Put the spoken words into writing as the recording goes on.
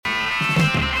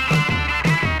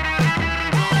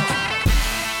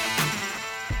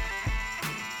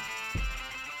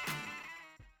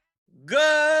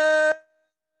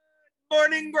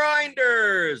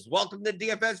Welcome to the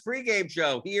DFS pregame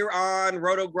show here on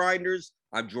Roto Grinders.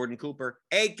 I'm Jordan Cooper,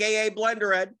 aka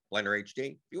Blenderhead, Blender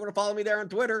HD. If you want to follow me there on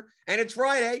Twitter, and it's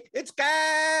Friday, it's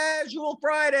Casual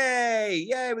Friday.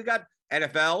 Yay, we got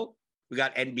NFL, we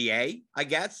got NBA, I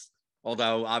guess.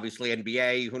 Although obviously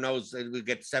NBA, who knows? We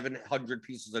get 700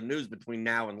 pieces of news between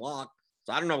now and lock.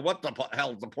 So I don't know what the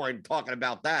hell's the point of talking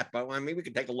about that, but I mean, we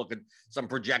could take a look at some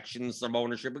projections, some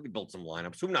ownership. We could build some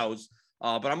lineups. Who knows?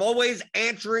 But I'm always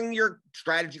answering your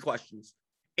strategy questions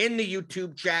in the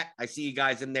YouTube chat. I see you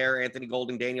guys in there. Anthony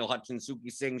Golding, Daniel Hutchins,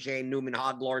 Suki Singh, Shane Newman,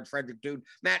 Hog Lawrence, Frederick Dude,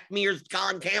 Matt Mears,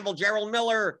 Colin Campbell, Gerald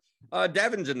Miller.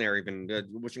 Devin's in there even.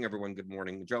 Wishing everyone good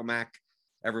morning. Joe Mack,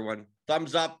 everyone.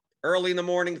 Thumbs up. Early in the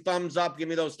morning, thumbs up. Give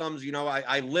me those thumbs. You know,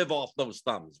 I live off those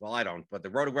thumbs. Well, I don't, but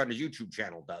the Roto Grinders YouTube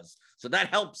channel does. So that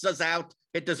helps us out.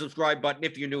 Hit the subscribe button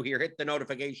if you're new here. Hit the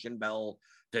notification bell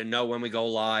to know when we go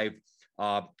live.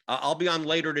 I'll be on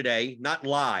later today, not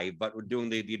live, but we're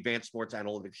doing the Advanced Sports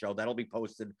Analytics show. That'll be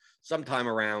posted sometime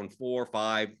around 4 or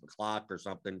 5 o'clock or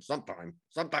something,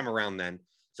 sometime around then.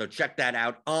 So check that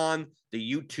out on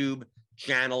the YouTube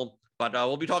channel. But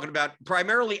we'll be talking about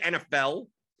primarily NFL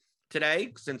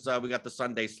today, since we got the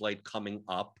Sunday slate coming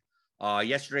up.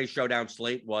 Yesterday's showdown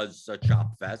slate was a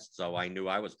chop fest, so I knew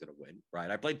I was going to win, right?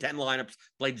 I played 10 lineups,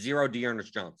 played 0 Dearness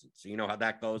Johnson. So you know how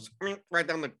that goes, right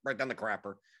down the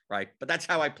crapper, right? But that's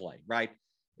how I play, right?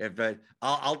 If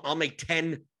I'll make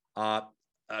 10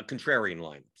 contrarian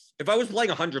lineups. If I was playing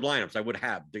 100 lineups, I would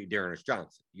have Dearness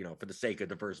Johnson, you know, for the sake of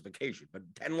diversification. But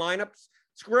 10 lineups,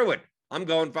 screw it. I'm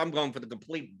going for the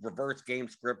complete reverse game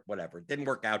script, whatever. It didn't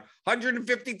work out.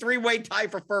 153-way tie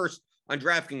for first on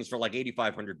DraftKings for like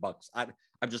 $8,500.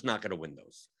 I'm just not going to win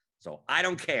those. So I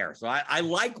don't care. So I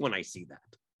like when I see that.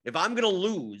 If I'm going to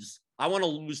lose, I want to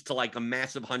lose to like a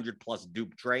massive 100-plus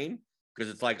dupe train,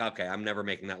 because it's like, okay, I'm never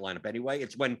making that lineup anyway.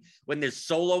 It's when there's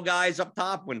solo guys up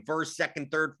top, when first,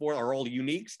 second, third, fourth are all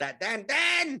uniques, that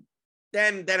then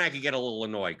I could get a little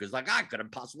annoyed, because like I could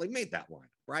have possibly made that lineup,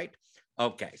 right?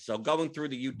 Okay, so going through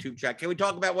the YouTube chat, can we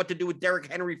talk about what to do with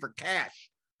Derrick Henry for cash?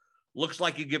 Looks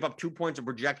like you give up 2 points of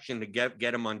projection to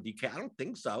get him on DK. I don't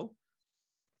think so.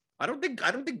 I don't think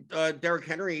Derrick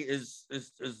Henry is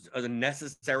a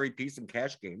necessary piece in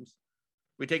cash games.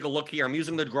 We take a look here. I'm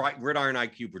using the Gridiron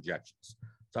IQ projections,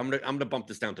 so I'm gonna bump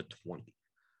this down to 20,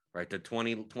 right? To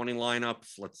 20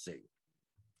 lineups. Let's see,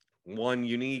 1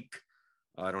 unique.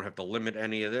 I don't have to limit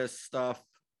any of this stuff.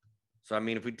 So I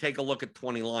mean, if we take a look at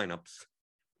 20 lineups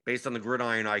based on the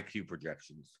Gridiron IQ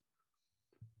projections,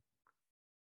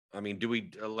 I mean, do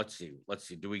we? Let's see.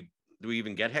 Do we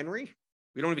even get Henry?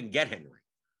 We don't even get Henry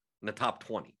in the top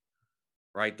 20,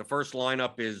 right? The first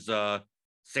lineup is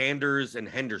Sanders and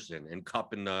Henderson and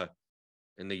Kupp in the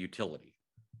utility.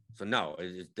 So no,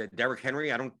 is Derrick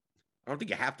Henry? I don't think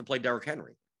you have to play Derrick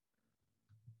Henry.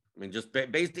 I mean, just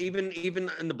based even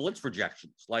in the blitz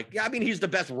projections, like, yeah, I mean, he's the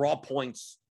best raw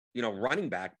points, you know, running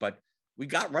back, but we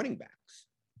got running backs.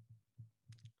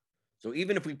 So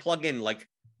even if we plug in like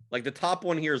the top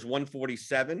one here is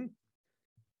 147.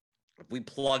 If we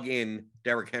plug in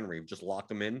Derrick Henry, just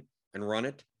lock him in and run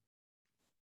it,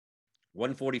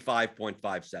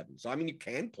 145.57. So I mean, you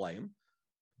can play him.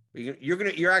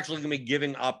 You're actually gonna be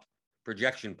giving up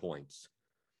projection points.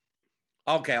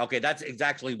 Okay, that's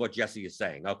exactly what Jesse is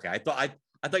saying. Okay, I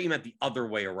thought you meant the other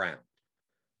way around.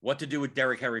 What to do with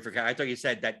Derrick Henry for cash? I thought you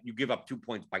said that you give up 2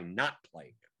 points by not playing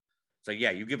him. So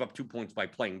yeah, you give up 2 points by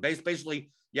playing.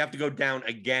 Basically, you have to go down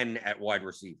again at wide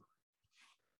receiver.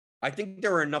 I think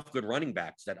there are enough good running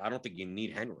backs that I don't think you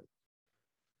need Henry.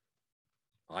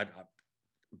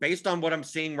 Based on what I'm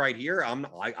seeing right here,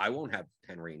 I won't have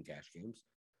Henry in cash games.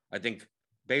 I think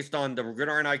based on the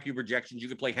Gridiron IQ projections, you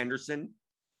could play Henderson,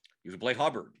 you could play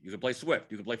Hubbard, you could play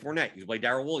Swift, you could play Fournette, you could play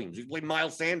Darrell Williams, you could play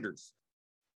Miles Sanders,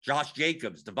 Josh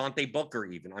Jacobs, Devontae Booker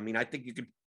even. I mean, I think you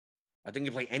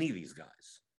play any of these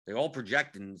guys. They all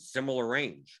project in similar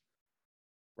range,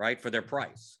 right, for their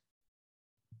price.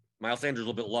 Miles Sanders is a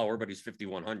little bit lower, but he's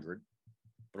 5,100.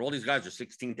 But all these guys are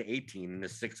 16 to 18 in the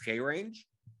 6K range.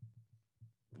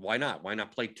 Why not? Why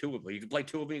not play 2 of them? You can play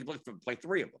 2 of them. You can play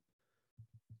 3 of them.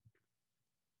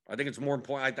 I think it's more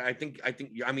important.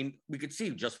 I mean, we could see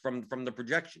just from the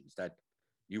projections that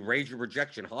you raise your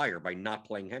projection higher by not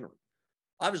playing Henry.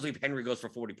 Obviously, if Henry goes for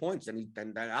 40 points, then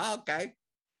okay.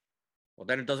 Well,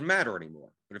 then it doesn't matter anymore.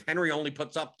 But if Henry only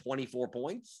puts up 24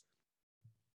 points,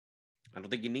 I don't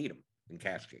think you need him in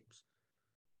cash games.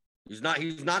 He's not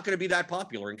going to be that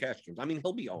popular in cash games. I mean,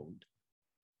 he'll be owned.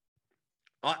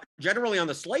 Generally on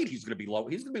the slate, he's going to be low.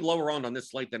 He's going to be lower owned on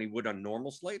this slate than he would on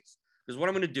normal slates. Because what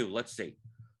I'm going to do, let's see.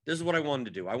 This is what I wanted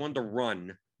to do. I wanted to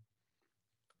run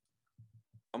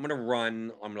I'm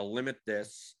going to limit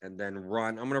this and then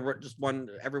run. I'm going to just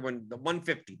everyone, the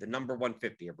 150, the number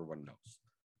 150, everyone knows.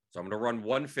 So I'm going to run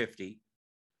 150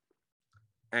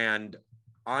 and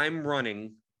I'm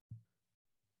running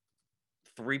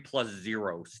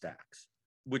 3+0 stacks,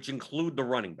 which include the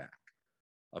running back.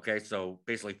 Okay, so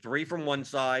basically 3 from one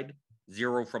side,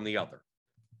 0 from the other.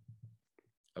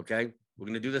 Okay, we're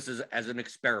going to do this as an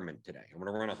experiment today. I'm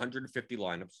going to run 150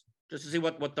 lineups just to see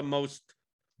what we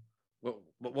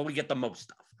get the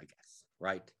most of, I guess,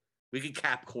 right? We could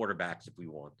cap quarterbacks if we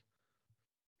want.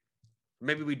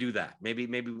 Maybe we do that. Maybe,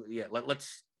 yeah,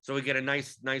 let's, so we get a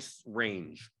nice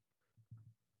range.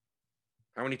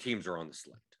 How many teams are on the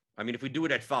slate? I mean, if we do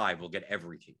it at 5, we'll get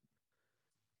every team.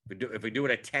 If we do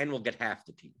it at 10, we'll get half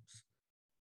the teams.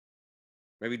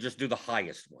 Maybe just do the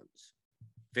highest ones,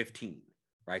 15,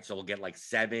 right? So we'll get like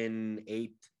 7 to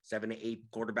 8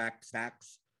 quarterback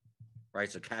stacks,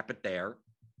 right? So cap it there,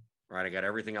 right? I got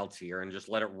everything else here and just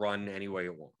let it run any way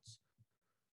it wants.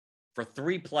 For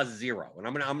 3+0, and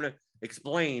I'm gonna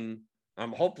explain.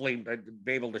 Hopefully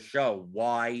be able to show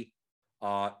why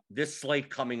this slate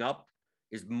coming up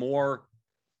is more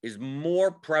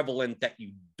prevalent that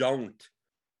you don't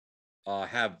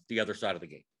have the other side of the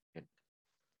game.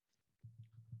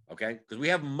 Okay, because we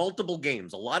have multiple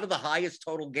games. A lot of the highest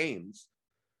total games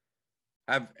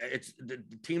have the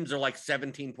teams are like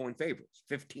 17-point favorites,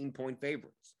 15-point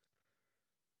favorites.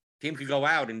 Team could go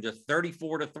out and just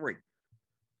 34-3.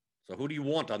 So who do you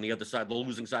want on the other side, the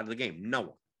losing side of the game? No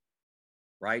one,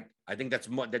 right? I think that's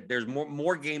that there's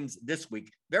more games this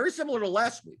week, very similar to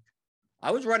last week.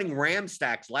 I was running Ram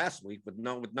stacks last week with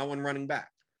no one running back,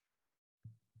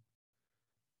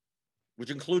 which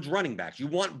includes running backs. You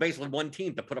want basically one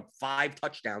team to put up 5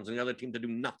 touchdowns and the other team to do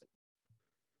nothing.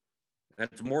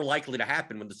 That's more likely to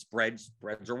happen when the spreads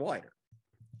are wider.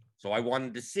 So I'm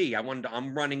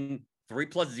running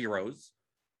 3+0s,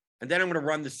 and then I'm going to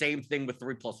run the same thing with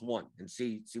 3+1 and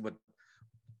see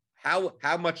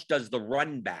how much does the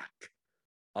run back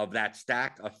of that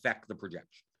stack affect the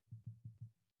projection.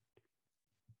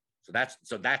 So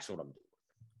that's what I'm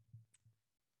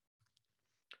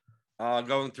doing.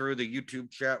 Going through the YouTube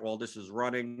chat while this is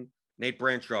running. Nate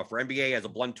Branshaw, for NBA as a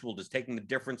blunt tool, does taking the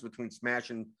difference between smash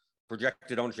and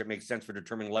projected ownership make sense for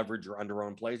determining leverage or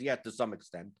under-owned plays? Yeah, to some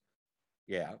extent.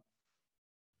 Yeah.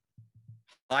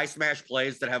 High smash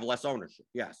plays that have less ownership.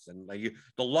 Yes. And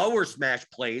the lower smash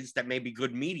plays that may be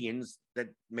good medians that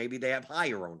maybe they have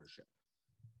higher ownership.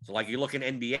 So like you look in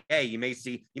NBA, you may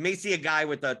see a guy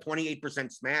with a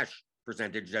 28% smash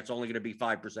percentage that's only going to be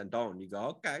 5% owned. You go,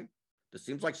 okay, this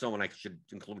seems like someone I should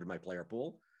include in my player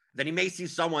pool. Then you may see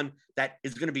someone that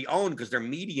is going to be owned because their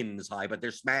median is high, but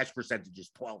their smash percentage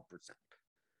is 12%.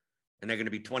 And they're going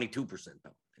to be 22%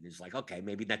 owned. And he's like, okay,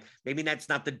 maybe that's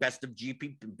not the best of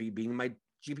GP being my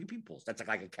GPP pools. That's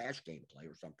like a cash game play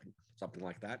or something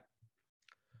like that.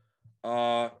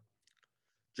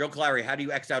 Joe Clary, how do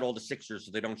you X out all the Sixers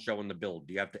so they don't show in the build?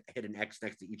 Do you have to hit an X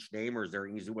next to each name, or is there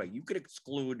an easy way? You could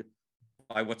exclude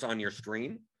by what's on your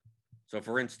screen. So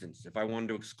for instance, if I wanted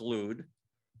to exclude,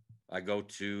 I go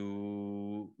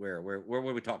to where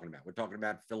were we talking about? We're talking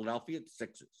about Philadelphia, the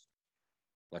Sixers.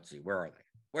 Let's see, where are they?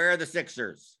 Where are the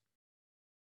Sixers?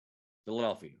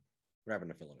 Philadelphia. What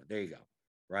happened to Philadelphia? There you go.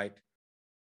 Right?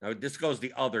 Now this goes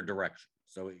the other direction.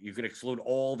 So you can exclude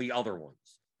all the other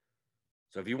ones.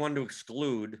 So if you wanted to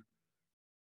exclude,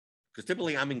 because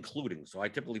typically I'm including, so I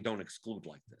typically don't exclude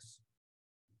like this.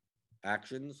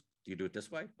 Actions, do you do it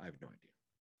this way? I have no idea.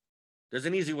 There's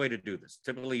an easy way to do this.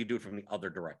 Typically you do it from the other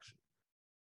direction.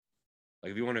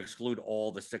 Like if you want to exclude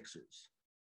all the Sixers,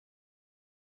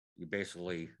 you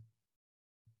basically,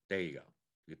 there you go.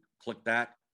 You click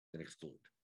that, then exclude.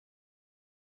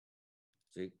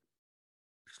 See?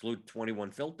 Exclude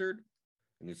 21 filtered,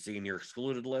 and you see in your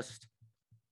excluded list,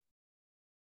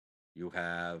 you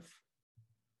have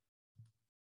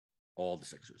all the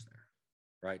Sixers there,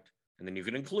 right? And then you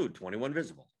can include 21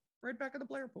 visible right back in the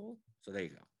player pool. So there you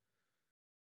go.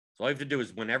 So all you have to do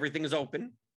is when everything is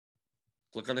open,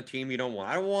 click on the team you don't want.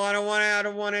 I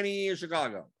don't want any in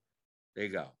Chicago. There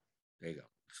you go. There you go.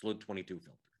 Exclude 22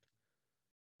 filtered.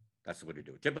 That's the way to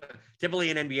do it.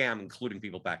 Typically in NBA, I'm including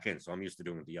people back in, so I'm used to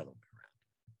doing it the other way around.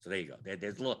 So there you go.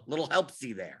 There's a little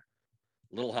help-see there.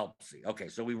 Little help-see. Okay,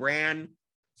 so we ran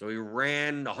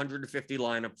 150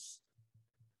 lineups,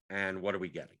 and what are we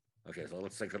getting? Okay, so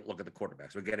let's take a look at the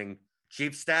quarterbacks. We're getting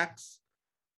Chiefs stacks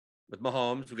with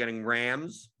Mahomes. We're getting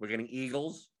Rams. We're getting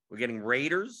Eagles. We're getting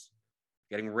Raiders.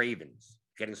 Getting Ravens.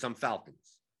 Getting some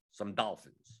Falcons. Some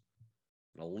Dolphins.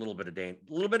 And a little bit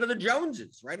of the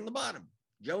Joneses right on the bottom.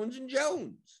 Jones and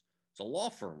Jones. It's a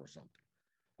law firm or something.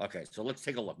 Okay, so let's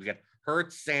take a look. We got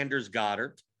Hurts, Sanders,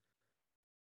 Goddard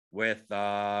with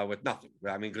nothing.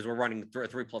 I mean, because we're running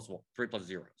 3+1,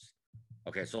 3+0s.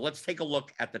 Okay, so let's take a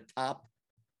look at the top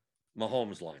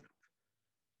Mahomes lineup.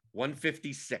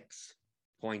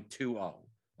 156.20.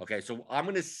 Okay, so I'm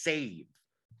going to save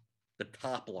the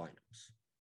top lineups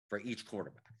for each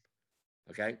quarterback.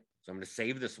 Okay, so I'm going to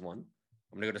save this one.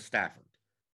 I'm going to go to Stafford.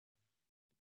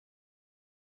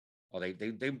 Oh,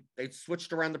 they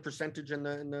switched around the percentage in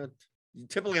the.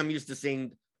 Typically, I'm used to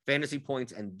seeing fantasy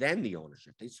points and then the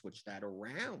ownership. They switched that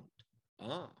around.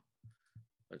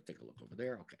 Let's take a look over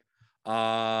there. Okay.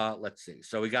 Let's see.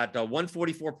 So we got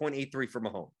 144.83 for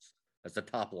Mahomes. That's the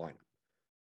top lineup.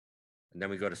 And then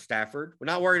we go to Stafford. We're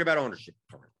not worried about ownership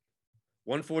currently.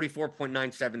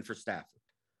 144.97 for Stafford.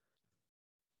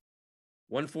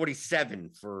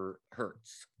 147 for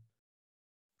Hurts.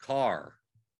 Carr,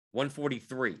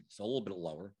 143. So a little bit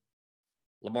lower.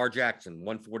 Lamar Jackson,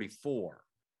 144.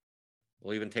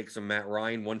 We'll even take some Matt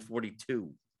Ryan,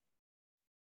 142.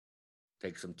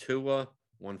 Take some Tua,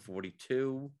 142.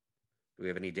 Do we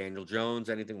have any Daniel Jones?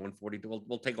 Anything 142?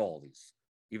 We'll take all these.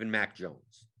 Even Mac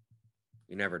Jones.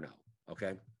 You never know.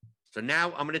 Okay. So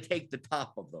now I'm going to take the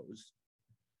top of those.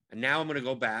 And now I'm going to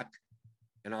go back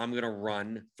and I'm going to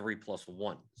run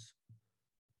 3+1s.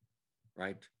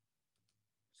 Right?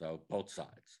 So both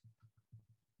sides.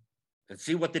 And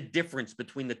see what the difference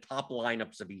between the top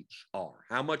lineups of each are.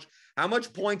 How much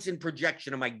points in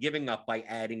projection am I giving up by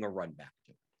adding a run back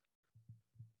to it?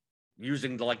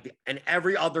 Using and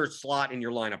every other slot in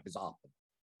your lineup is optimal.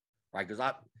 Right? Because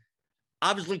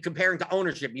obviously comparing to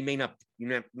ownership, you may not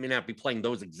be playing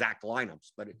those exact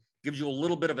lineups, but it gives you a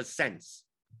little bit of a sense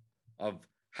of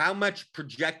how much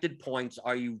projected points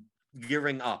are you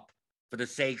giving up for the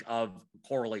sake of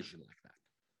correlation like that.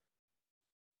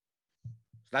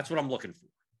 So that's what I'm looking for.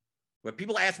 But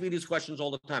people ask me these questions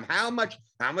all the time. How much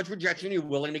projection are you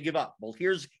willing to give up? Well,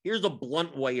 here's a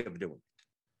blunt way of doing it.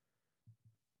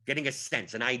 Getting a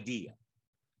sense, an idea.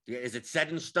 Is it set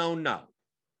in stone? No.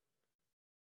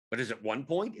 But is it 1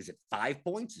 point? Is it 5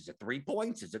 points? Is it 3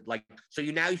 points? Is it so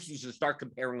you should start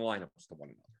comparing lineups to one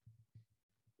another.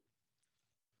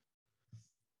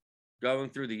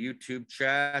 Going through the YouTube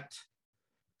chat.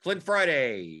 Flint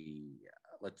Friday.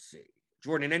 Let's see.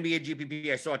 Jordan, in NBA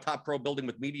GPP, I saw a top pro building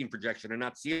with median projection and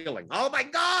not ceiling. Oh my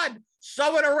God!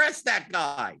 Someone arrest that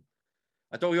guy.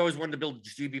 I thought we always wanted to build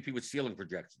GPP with ceiling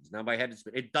projections. Now my head is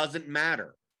spinning. It doesn't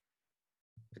matter.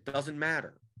 It doesn't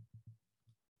matter.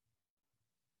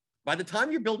 By the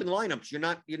time you're building lineups, you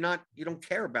don't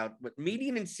care about what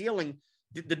median and ceiling.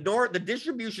 The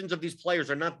distributions of these players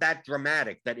are not that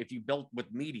dramatic that if you built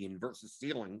with median versus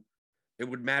ceiling, it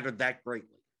would matter that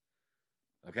greatly.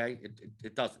 Okay,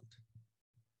 it doesn't.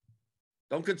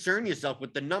 Don't concern yourself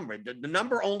with the number. The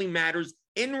number only matters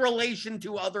in relation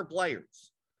to other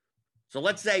players. So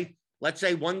let's say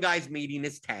one guy's median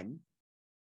is 10,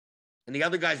 and the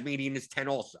other guy's median is 10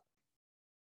 also.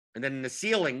 And then in the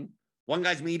ceiling, one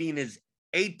guy's median is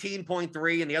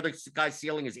 18.3 and the other guy's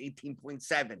ceiling is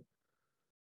 18.7.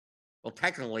 Well,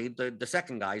 technically, the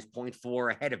second guy is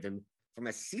 0.4 ahead of him from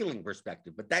a ceiling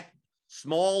perspective. But that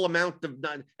small amount of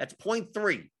that's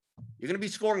 0.3. You're going to be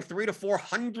scoring 300 to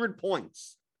 400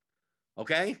 points.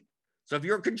 Okay? So if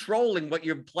you're controlling what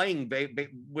you're playing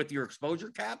with your exposure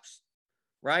caps,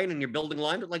 right, and you're building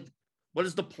line, what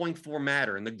does the 0.4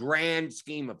 matter in the grand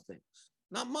scheme of things?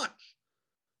 Not much.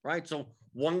 Right? So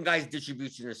one guy's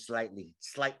distribution is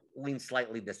leans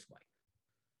slightly this way.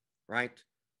 Right?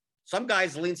 Some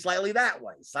guys lean slightly that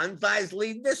way. Some guys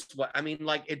lean this way. I mean,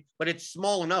 but it's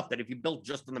small enough that if you built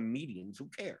just on the medians, who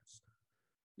cares?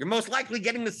 You're most likely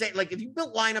getting the same. If you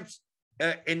built lineups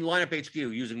in lineup HQ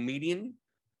using median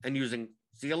and using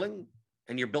ceiling,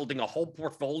 and you're building a whole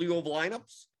portfolio of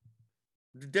lineups,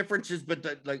 the difference is,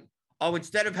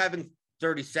 instead of having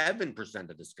 37%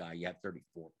 of this guy, you have 34%.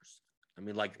 I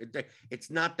mean,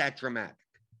 it's not that dramatic.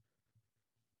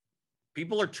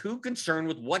 People are too concerned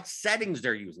with what settings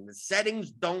they're using. The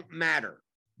settings don't matter.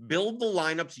 Build the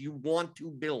lineups you want to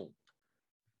build.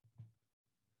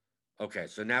 Okay,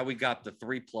 so now we got the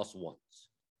 3+1s.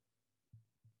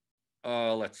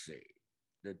 Let's see.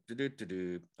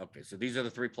 Okay, so these are the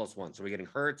 3+1s. So we're getting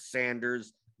Hurts,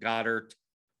 Sanders, Goddard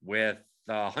with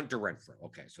Hunter Renfrow.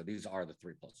 Okay, so these are the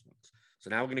 3+1s. So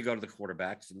now we're going to go to the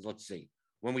quarterbacks and let's see.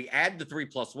 When we add the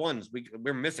 3+1s,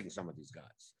 we're missing some of these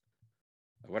guys.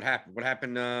 What happened? What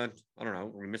happened? I don't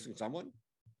know. Are we missing someone?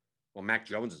 Well, Mac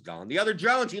Jones is gone. The other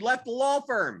Jones, he left the law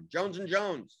firm. Jones and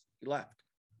Jones. He left.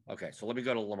 Okay, so let me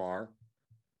go to Lamar.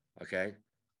 Okay.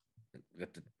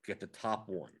 Get the top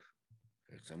one.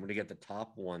 Okay, so I'm going to get the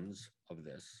top ones of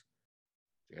this.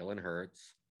 Jalen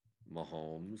Hurts,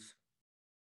 Mahomes,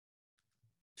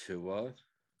 Tua,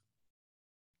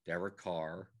 Derek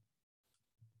Carr,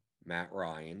 Matt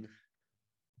Ryan.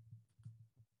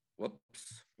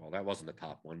 Whoops. Well, that wasn't the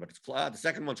top one, but it's the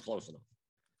second one's close enough.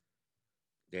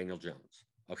 Daniel Jones.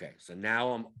 Okay, so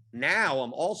now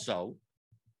I'm also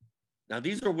now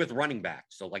these are with running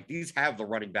backs. So like these have the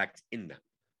running backs in them.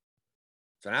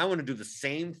 So now I want to do the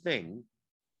same thing.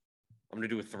 I'm going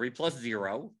to do a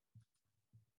 3+0,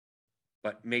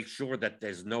 but make sure that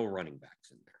there's no running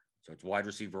backs in there. So it's wide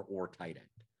receiver or tight end.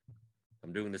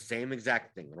 I'm doing the same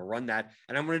exact thing. I'm going to run that,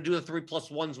 and I'm going to do the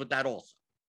 3+1s with that also.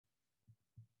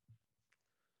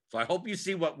 So I hope you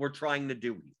see what we're trying to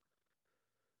do here.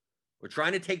 We're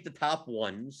trying to take the top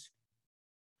ones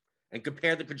and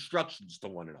compare the constructions to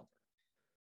one another.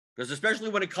 Because especially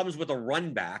when it comes with a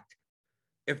run back,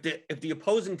 if the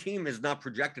opposing team is not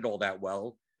projected all that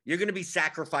well, you're going to be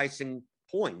sacrificing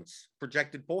points,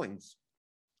 projected points,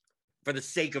 for the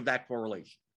sake of that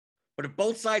correlation. But if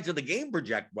both sides of the game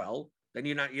project well, then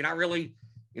you're not really,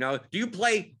 do you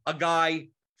play a guy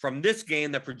from this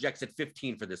game that projects at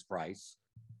 15 for this price?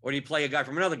 Or do you play a guy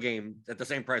from another game at the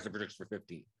same price that projects for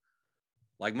 15?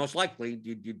 Like most likely,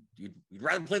 you'd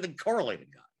rather play the correlated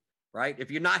guy, right?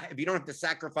 If you don't have to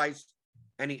sacrifice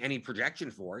any projection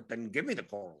for it, then give me the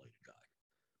correlated guy.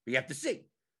 But you have to see,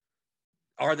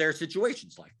 are there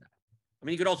situations like that? I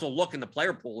mean, you could also look in the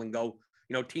player pool and go,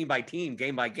 team by team,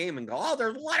 game by game, and go, oh,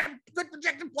 there's a lot of good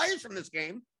projected players from this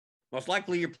game. Most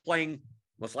likely you're playing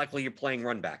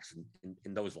run backs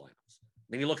in those lineups.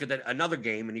 Then you look at another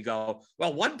game and you go,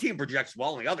 well, one team projects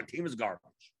well and the other team is garbage.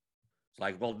 It's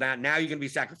like, well, now you're going to be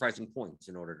sacrificing points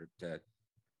in order to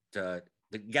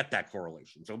get that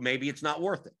correlation. So maybe it's not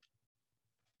worth it.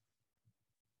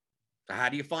 So how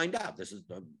do you find out?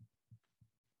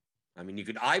 You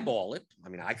could eyeball it.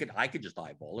 I could just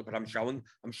eyeball it, but I'm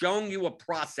showing you a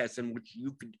process in which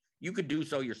you could do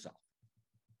so yourself.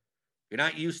 You're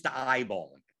not used to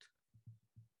eyeballing it.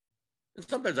 And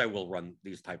sometimes I will run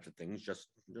these types of things just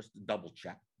to double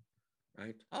check,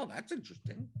 right? Oh, that's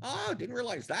interesting. Oh, didn't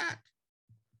realize that.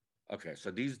 Okay,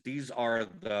 so these are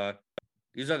the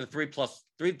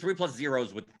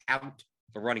 3+0s without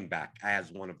the running back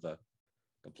as one of the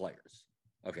players.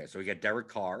 Okay, so we get Derek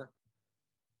Carr.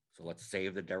 So let's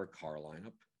save the Derek Carr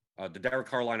lineup. The Derek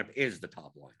Carr lineup is the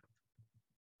top lineup.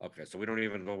 Okay, so we don't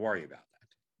even have to worry about that.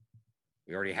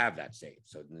 We already have that saved.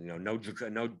 So,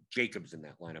 no Jacobs in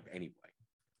that lineup anyway.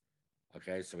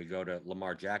 Okay, so we go to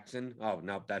Lamar Jackson. Oh,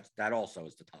 no, that also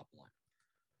is the top line.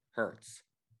 Hurts.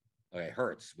 Okay,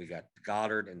 Hurts. We got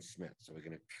Goddard and Smith. So we're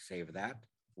going to save that.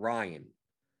 Ryan.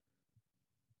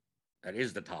 That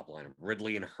is the top lineup.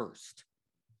 Ridley and Hurst.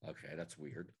 Okay, that's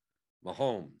weird.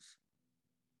 Mahomes.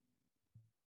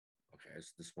 Okay,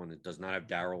 so this one does not have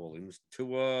Darrell Williams.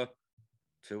 Tua,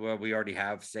 we already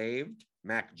have saved.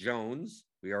 Mac Jones,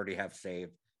 we already have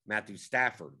saved. Matthew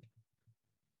Stafford,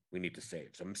 we need to save.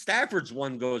 So Stafford's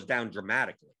one goes down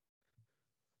dramatically.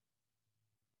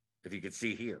 If you could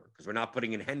see here, because we're not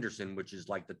putting in Henderson, which is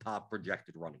like the top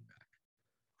projected running back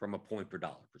from a point per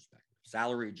dollar perspective,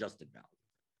 salary adjusted value.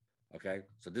 Okay,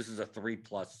 so this is a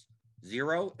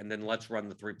 3+0, and then let's run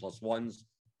the 3+1s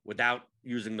without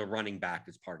using the running back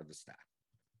as part of the stack,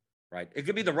 right? It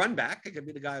could be the run back. It could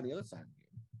be the guy on the other side of the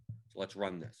game. So let's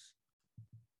run this.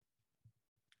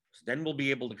 So then we'll be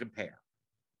able to compare.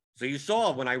 So you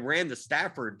saw when I ran the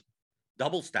Stafford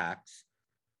double stacks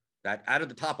that out of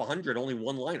the top 100, only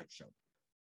one lineup showed.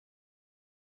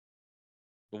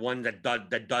 The one that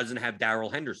doesn't have Darrell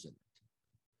Henderson.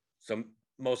 So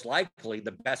most likely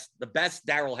the best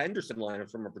Darrell Henderson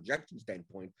lineups from a projection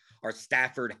standpoint are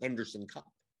Stafford, Henderson, Cup.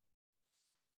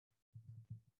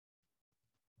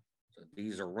 So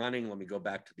these are running. Let me go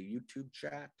back to the YouTube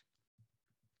chat.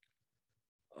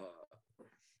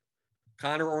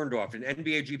 Connor Orndorff, in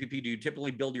NBA GPP, do you typically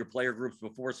build your player groups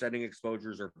before setting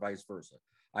exposures or vice versa?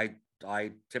 I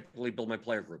typically build my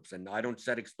player groups, and I don't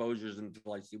set exposures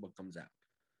until I see what comes out.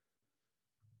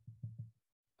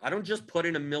 I don't just put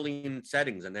in a million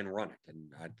settings and then run it.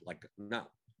 And no,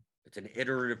 it's an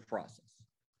iterative process.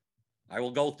 I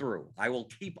will go through. I will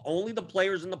keep only the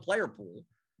players in the player pool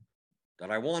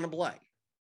that I want to play,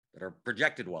 that are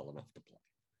projected well enough to play.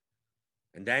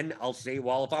 And then I'll see,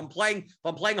 well, if I'm playing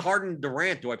Harden and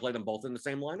Durant, do I play them both in the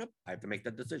same lineup? I have to make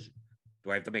that decision.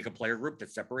 Do I have to make a player group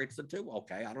that separates the two?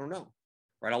 Okay, I don't know.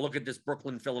 Right, I'll look at this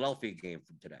Brooklyn-Philadelphia game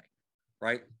from today,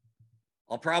 right?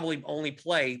 I'll probably only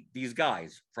play these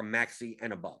guys from Maxey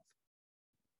and above,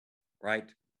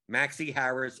 right? Maxey,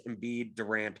 Harris, Embiid,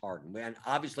 Durant, Harden. And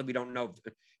obviously we don't know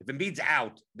if Embiid's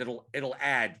out, it'll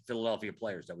add Philadelphia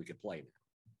players that we could play now,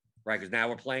 right? Because now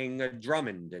we're playing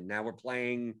Drummond, and now we're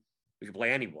playing We can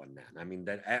play anyone then. I mean,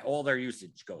 that all their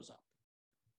usage goes up.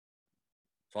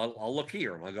 So I'll look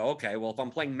here and I'll go, okay, well, if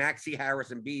I'm playing Maxey, Harris,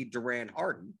 Embiid, Durant,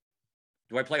 Harden,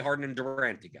 do I play Harden and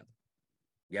Durant together?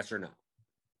 Yes or no?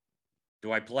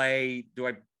 Do I play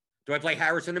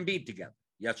Harris and Embiid together?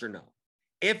 Yes or no?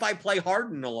 If I play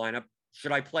Harden in the lineup,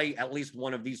 should I play at least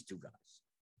one of these two guys?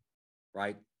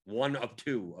 Right? One of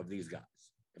two of these guys.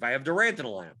 If I have Durant in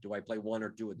the lineup, do I play one or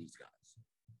two of these guys?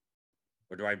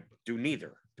 Or do I do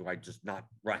neither? Do I just not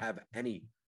have any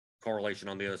correlation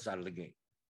on the other side of the game?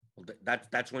 Well,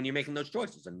 that's when you're making those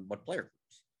choices and what player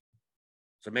groups.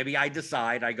 So maybe I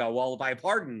decide, I go, well, if I have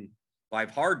Harden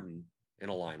in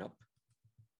a lineup,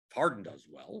 if Harden does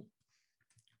well,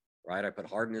 right? I put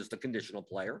Harden as the conditional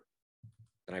player.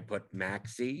 Then I put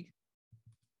Maxey,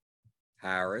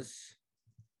 Harris,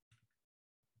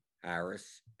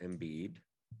 Embiid.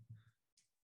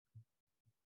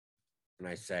 And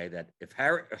I say that if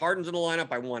Harden's in the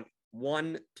lineup, I want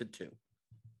 1 to 2.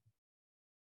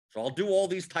 So I'll do all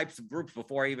these types of groups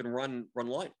before I even run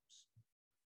lineups.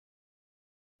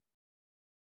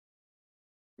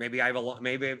 Maybe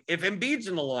if Embiid's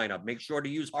in the lineup, make sure to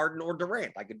use Harden or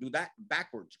Durant. I could do that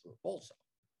backwards group also.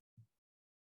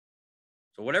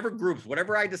 So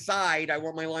whatever I decide I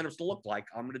want my lineups to look like,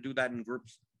 I'm going to do that in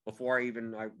groups before I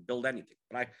build anything.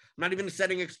 But I'm not even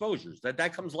setting exposures.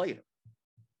 That comes later.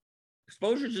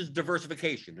 Exposures is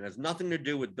diversification. It has nothing to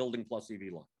do with building plus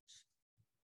EV lineups.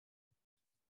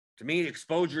 To me,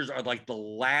 exposures are like the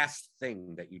last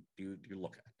thing that you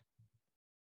look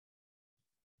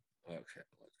at. Okay,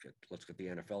 let's get the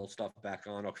NFL stuff back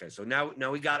on. Okay, so now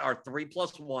we got our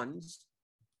 3+1s,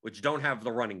 which don't have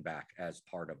the running back as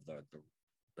part of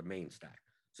the main stack.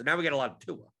 So now we get a lot of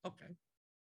Tua. Okay,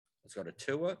 let's go to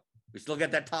Tua. We still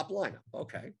get that top lineup.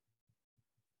 Okay.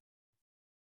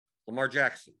 Lamar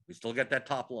Jackson, we still get that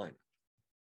top lineup.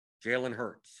 Jalen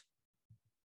Hurts,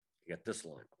 you get this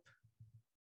lineup.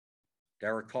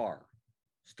 Derek Carr,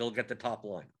 still get the top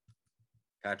lineup.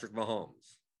 Patrick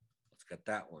Mahomes, let's get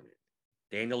that one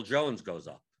in. Daniel Jones goes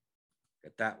up,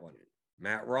 get that one in.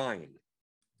 Matt Ryan,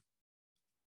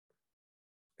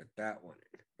 get that one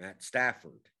in. Matt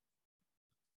Stafford.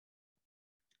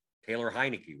 Taylor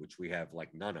Heineke, which we have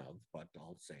like none of, but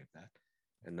I'll save that.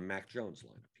 And the Mac Jones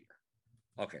lineup here.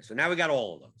 Okay, so now we got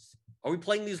all of those. Are we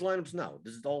playing these lineups? No,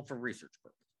 this is all for research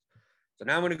purposes. So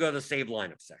now I'm going to go to the save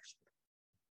lineup section.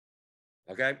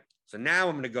 Okay, so now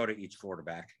I'm going to go to each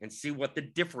quarterback and see what the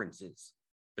difference is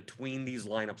between these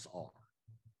lineups are.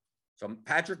 So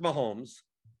Patrick Mahomes,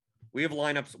 we have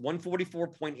lineups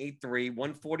 144.83,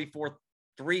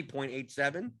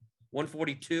 144.3.87,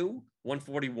 142,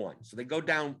 141. So they go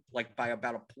down like by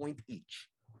about a point each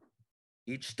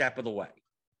step of the way.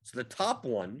 So the top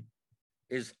one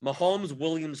is Mahomes,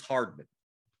 Williams, Hardman.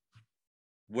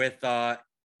 With,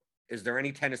 is there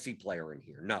any Tennessee player in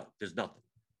here? No, there's nothing.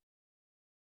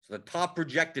 So the top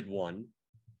projected one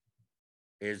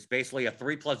is basically a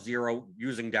 3+0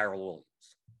 using Darrell Williams.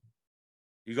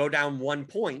 You go down 1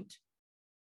 point,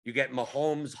 you get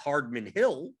Mahomes, Hardman,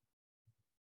 Hill,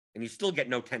 and you still get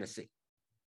no Tennessee.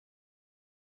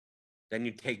 Then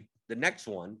you take the next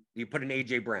one, you put an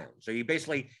A.J. Brown. So you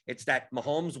basically, it's that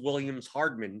Mahomes, Williams,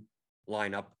 Hardman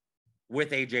lineup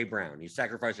with A.J. Brown. He's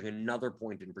sacrificing another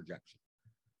point in projection.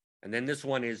 And then this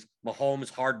one is Mahomes,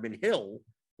 Hardman, Hill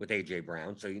with A.J.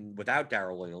 Brown. So without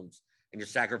Darrell Williams, and you're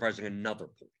sacrificing another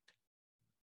point.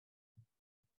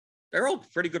 They're all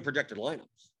pretty good projected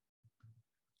lineups.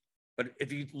 But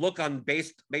if you look on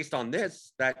based on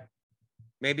this, that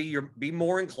maybe you'll be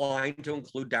more inclined to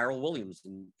include Darrell Williams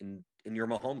in your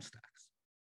Mahomes stacks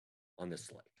on this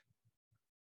slate.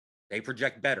 They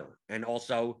project better. And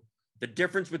also the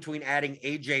difference between adding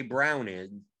A.J. Brown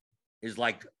in is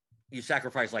like you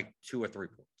sacrifice like 2 or 3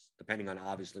 points, depending on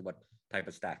obviously what type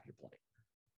of stack you play.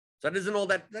 So that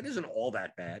isn't all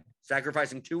that bad.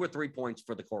 Sacrificing 2 or 3 points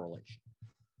for the correlation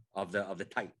of the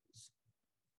Titans.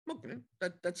 Okay,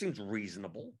 that seems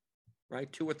reasonable,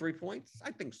 right? 2 or 3 points, I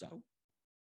think so.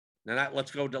 Now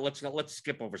let's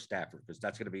skip over Stafford because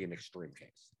that's going to be an extreme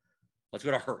case. Let's go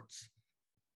to Hurts.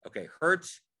 Okay,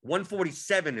 Hurts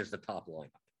 147 is the top lineup.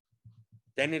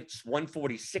 Then it's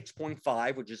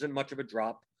 146.5, which isn't much of a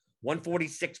drop.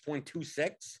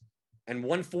 146.26 and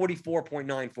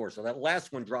 144.94. So that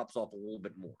last one drops off a little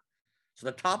bit more. So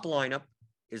the top lineup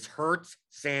is Hurts,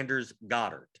 Sanders,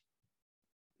 Goddard.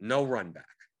 No run back.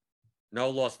 No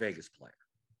Las Vegas player.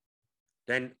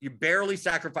 Then you barely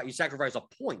sacrifice. You sacrifice a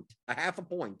point, a half a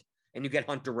point, and you get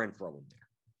Hunter Renfrow in there.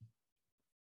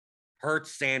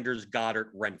 Hurts, Sanders,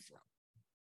 Goddard, Renfrow.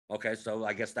 Okay, so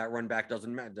I guess that run back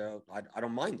doesn't matter. I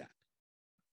don't mind that.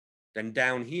 Then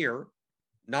down here,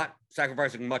 not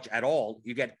sacrificing much at all.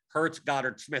 You get Hurts,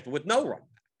 Goddard, Smith with no run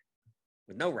back,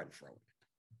 with no Renfro in it.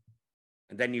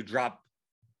 And then you drop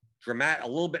a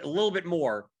little bit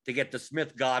more to get the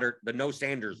Smith, Goddard, the no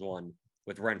Sanders one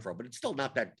with Renfro, but it's still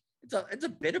not that, it's a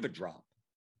bit of a drop.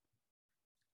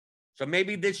 So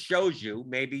maybe this shows you,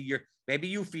 maybe you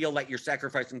feel that you're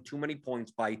sacrificing too many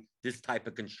points by this type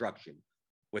of construction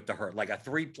with the Hurt, like a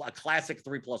classic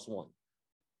 3+1,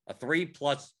 a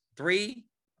 3+3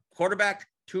 quarterback,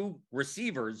 2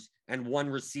 receivers, and 1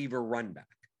 receiver run back.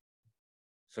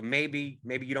 So maybe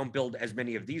you don't build as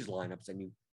many of these lineups and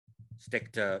you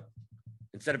stick to,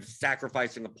 instead of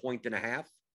sacrificing 1.5 points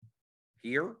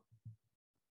here,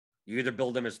 you either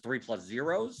build them as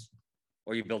 3+0s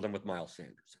or you build them with Miles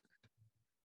Sanders.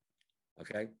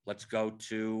 Okay, let's go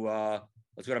to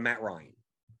Matt Ryan.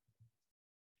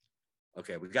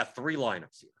 Okay, we've got 3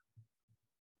 lineups here.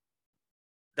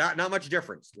 Not much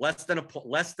difference. Less than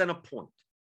a point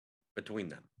between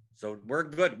them. So we're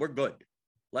good. We're good.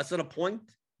 Less than a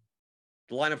point.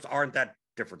 The lineups aren't that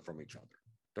different from each other.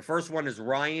 The first one is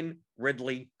Ryan,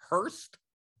 Ridley, Hurst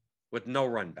with no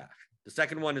run back. The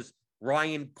second one is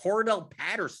Ryan, Cordell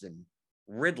Patterson,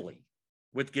 Ridley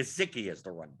with Gesicki as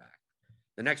the run back.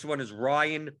 The next one is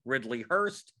Ryan, Ridley,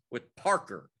 Hurst with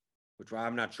Parker, which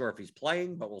I'm not sure if he's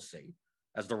playing, but we'll see,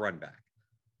 as the run back.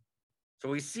 So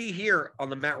we see here on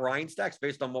the Matt Ryan stacks,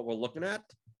 based on what we're looking at,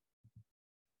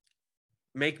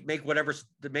 make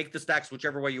the stacks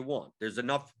whichever way you want. There's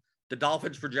enough. The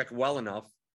Dolphins project well enough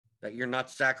that you're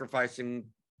not sacrificing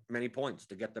many points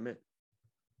to get them in.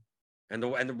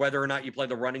 And whether or not you play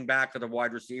the running back or the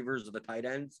wide receivers or the tight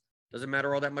ends doesn't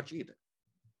matter all that much either,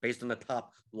 based on the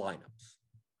top lineups.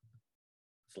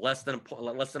 It's less than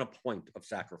a point of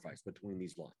sacrifice between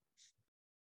these lineups.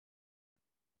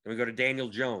 Then we go to Daniel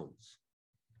Jones.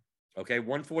 Okay,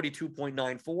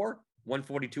 142.94,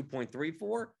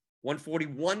 142.34,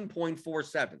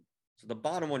 141.47. So the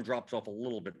bottom one drops off a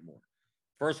little bit more.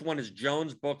 First one is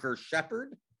Jones, Booker,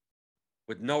 Shepard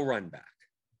with no run back.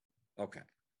 Okay.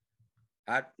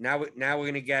 Now we're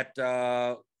going to get,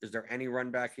 is there any run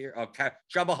back here? Okay,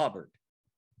 Chuba Hubbard,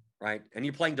 right? And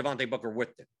you're playing Devontae Booker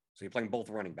with them. So you're playing both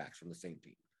running backs from the same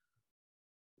team.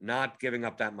 Not giving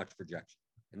up that much projection.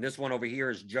 And this one over here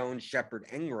is Jones, Shepard,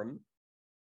 Ingram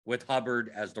with Hubbard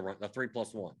as the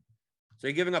 3+1. So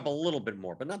you're giving up a little bit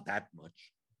more, but not that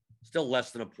much. Still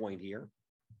less than a point here.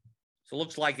 So it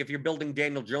looks like if you're building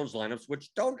Daniel Jones lineups,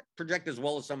 which don't project as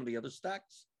well as some of the other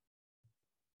stacks,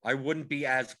 I wouldn't be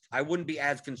as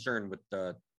concerned with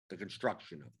the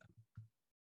construction of them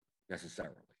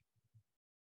necessarily.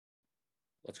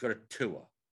 Let's go to Tua.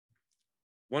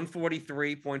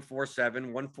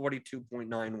 143.47,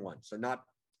 142.91. So not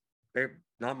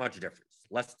much difference.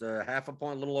 Less than half a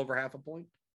point, a little over half a point.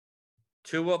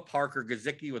 Tua, Parker,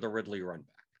 Gesicki with a Ridley run back.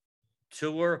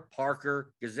 Tua,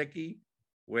 Parker, Gesicki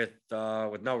with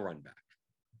no run back.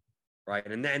 Right.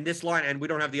 And this line, and we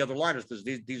don't have the other liners because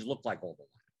these look like all the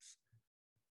liners.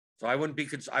 So I wouldn't be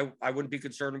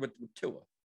concerned with Tua.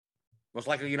 Most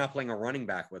likely you're not playing a running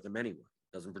back with him anyway.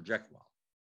 Doesn't project well.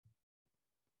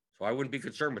 So I wouldn't be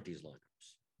concerned with these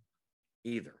lineups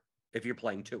either if you're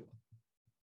playing Tua.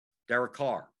 Derek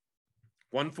Carr,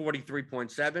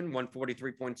 143.7,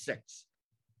 143.6.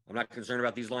 I'm not concerned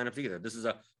about these lineups either. This is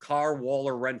a Carr,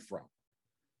 Waller, Renfro.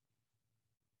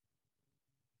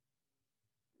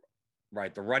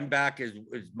 Right, the run back is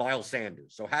Miles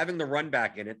Sanders. So having the run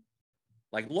back in it,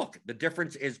 like, look, the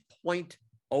difference is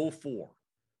 0.04.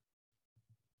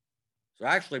 So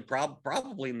actually,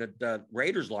 probably in the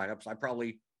Raiders lineups, I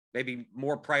probably maybe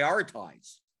more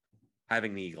prioritize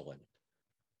having the Eagle in it.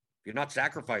 You're not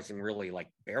sacrificing really like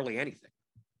barely anything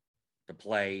to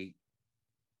play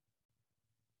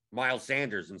Miles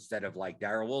Sanders instead of like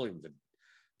Darrell Williams and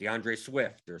DeAndre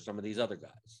Swift or some of these other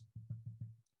guys.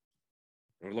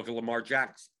 And we look at Lamar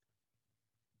Jackson.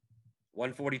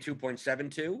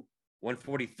 142.72,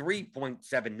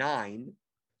 143.79.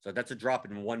 So that's a drop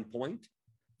in 1 point.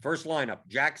 First lineup,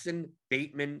 Jackson,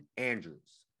 Bateman,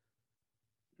 Andrews.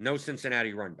 No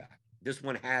Cincinnati run back. This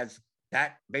one has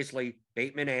that basically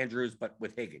Bateman, Andrews, but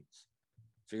with Higgins.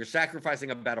 So you're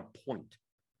sacrificing about a point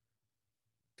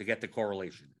to get the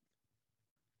correlation.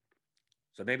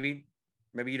 So maybe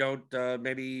you don't,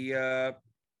 is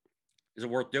it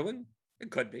worth doing?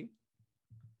 It could be.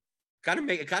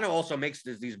 It kind of also makes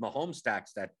these Mahomes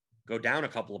stacks that go down a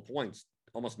couple of points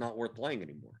almost not worth playing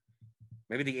anymore.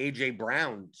 Maybe the A.J.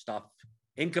 Brown stuff,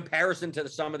 in comparison to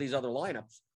some of these other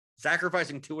lineups,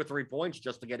 sacrificing 2 or 3 points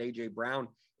just to get A.J. Brown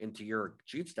into your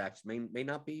cheap stacks may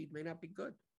not be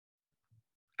good.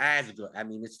 As good. I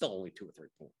mean, it's still only 2 or 3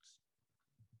 points.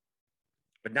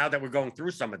 But now that we're going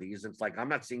through some of these, it's like I'm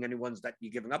not seeing any ones that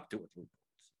you're giving up 2 or 3 points.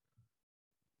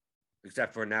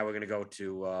 Except for now we're going to go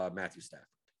to Matthew Stafford.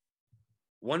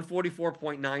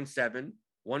 144.97,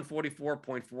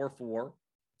 144.44,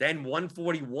 then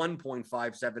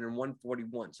 141.57 and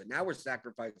 141. So now we're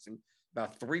sacrificing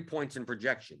about 3 points in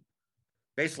projection.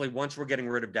 Basically, once we're getting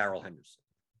rid of Darrell Henderson.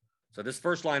 So this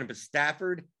first lineup is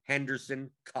Stafford, Henderson,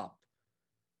 Kupp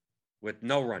with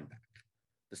no run back.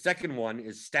 The second one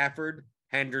is Stafford,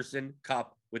 Henderson,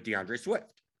 Kupp with DeAndre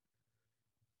Swift.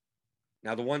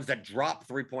 Now, the ones that drop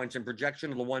 3 points in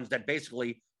projection are the ones that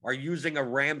basically are using a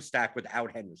Ram stack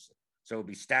without Henderson. So it would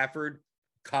be Stafford,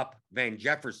 Kupp, Van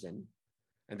Jefferson,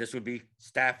 and this would be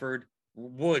Stafford,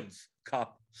 Woods,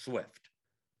 Kupp, Swift.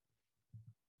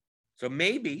 So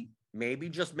maybe,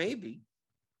 just maybe,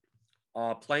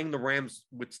 playing the Rams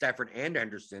with Stafford and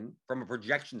Henderson from a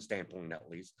projection standpoint, at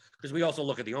least, because we also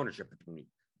look at the ownership between,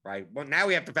 right? Well, now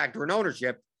we have to factor in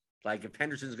ownership. Like if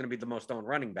Henderson's going to be the most owned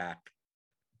running back,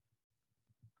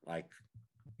 like,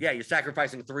 yeah, you're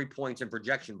sacrificing 3 points in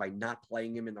projection by not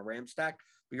playing him in the Ram stack,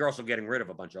 but you're also getting rid of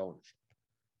a bunch of ownership.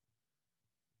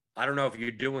 I don't know if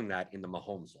you're doing that in the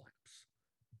Mahomes lineups,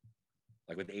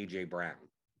 like with A.J. Brown.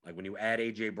 Like when you add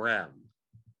A.J. Brown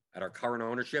at our current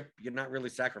ownership, you're not really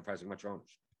sacrificing much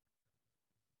ownership,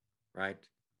 right?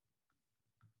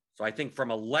 So I think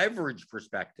from a leverage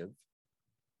perspective,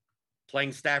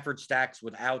 playing Stafford stacks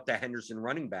without the Henderson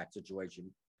running back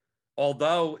situation,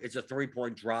 although it's a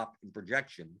 3-point drop in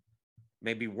projection,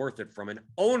 may be worth it from an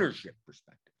ownership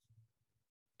perspective.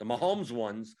 The Mahomes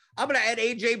ones, I'm going to add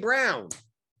A.J. Brown,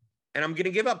 and I'm going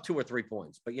to give up 2 or 3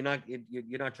 points, but you're not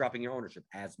dropping your ownership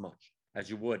as much as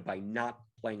you would by not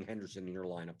playing Henderson in your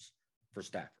lineups for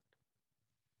Stafford.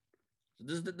 So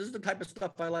this is the type of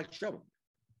stuff I like showing.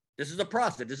 This is a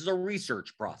process. This is a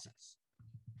research process.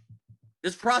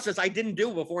 This process I didn't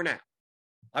do before now.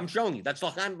 I'm showing you. That's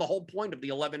kind of the whole point of the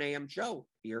 11 a.m. show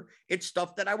here. It's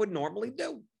stuff that I would normally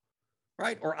do,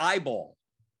 right? Or eyeball.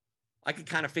 I could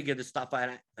kind of figure this stuff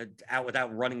out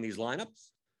without running these lineups.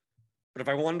 But if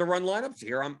I wanted to run lineups,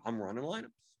 here I'm running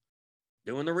lineups,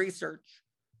 doing the research,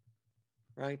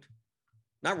 right?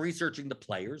 Not researching the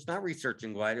players, not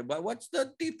researching what's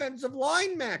the defensive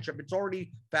line matchup. It's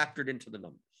already factored into the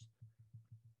numbers.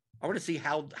 I want to see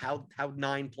how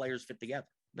 9 players fit together,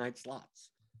 9 slots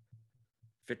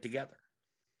fit together.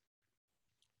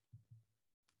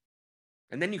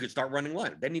 And then you could start running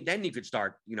line. Then you could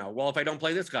start, well, if I don't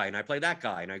play this guy and I play that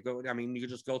guy and you could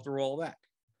just go through all of that.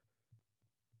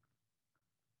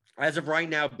 As of right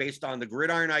now, based on the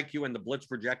Gridiron IQ and the Blitz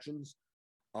projections,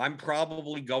 I'm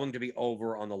probably going to be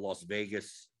over on the Las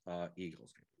Vegas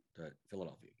Eagles game, the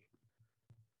Philadelphia game.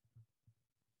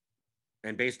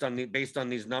 And based on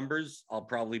these numbers, I'll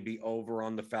probably be over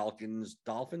on the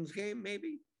Falcons-Dolphins game,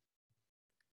 maybe.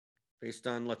 Based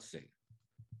on, let's see.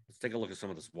 Let's take a look at some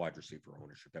of this wide receiver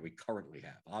ownership that we currently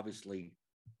have. Obviously,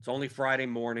 it's only Friday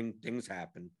morning. Things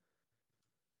happen.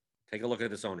 Take a look at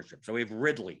this ownership. So we have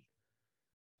Ridley.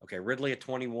 Okay, Ridley at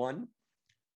 21.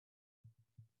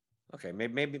 Okay,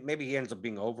 maybe he ends up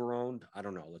being overowned. I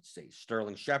don't know. Let's see.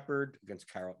 Sterling Shepard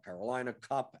against Carolina.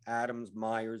 Kupp, Adams,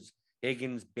 Myers,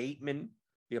 Higgins, Bateman.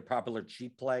 Be a popular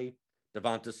cheap play.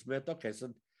 Devonta Smith. Okay, so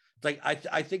it's like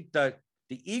I think the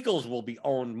Eagles will be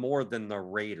owned more than the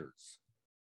Raiders.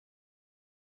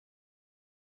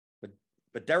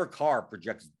 But Derek Carr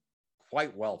projects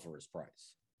quite well for his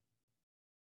price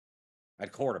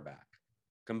at quarterback.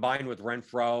 Combined with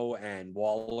Renfro and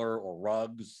Waller or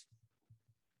Ruggs.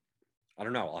 I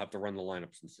don't know. I'll have to run the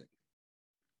lineups and see.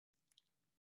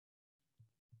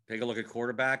 Take a look at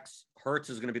quarterbacks. Hurts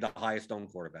is going to be the highest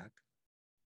owned quarterback.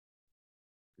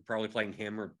 You're probably playing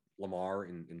him or Lamar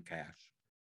in cash.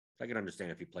 So I can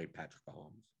understand if you played Patrick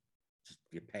Mahomes. Just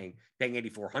you're paying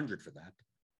 $8,400 for that.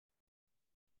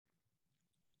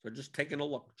 So just taking a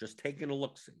look.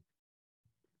 See.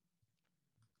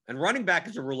 And running back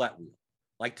is a roulette wheel.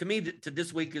 Like to me, to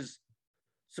this week is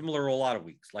similar to a lot of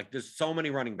weeks. Like there's so many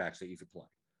running backs that you could play.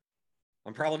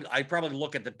 I probably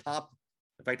look at the top.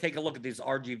 If I take a look at these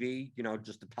RGV,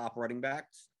 just the top running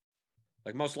backs,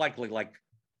 like most likely, like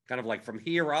kind of like from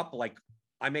here up, like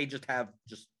I may just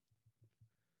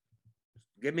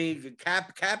give me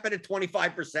cap it at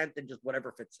 25% and just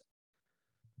whatever fits in.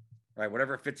 Right,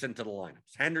 whatever fits into the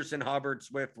lineups. Henderson, Hubbard,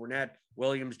 Swift, Fournette,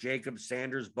 Williams, Jacobs,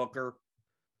 Sanders, Booker,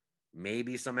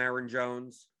 maybe some Aaron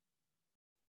Jones.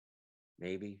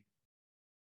 Maybe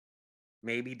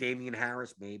Damian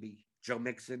Harris, maybe. Joe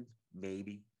Mixon,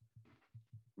 maybe.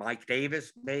 Mike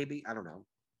Davis, maybe. I don't know.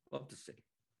 Love to see.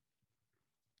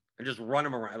 And just run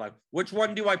them around. Like, which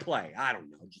one do I play? I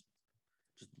don't know.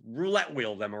 Just roulette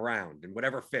wheel them around, and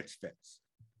whatever fits.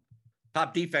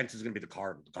 Top defense is going to be the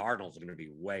Cardinals. The Cardinals are going to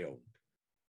be way owned.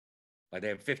 Like they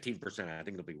have 15%. I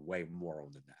think they'll be way more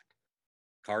owned than that.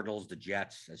 Cardinals, the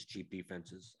Jets as cheap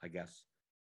defenses, I guess.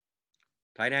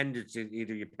 Tight end, it's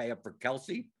either you pay up for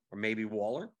Kelsey or maybe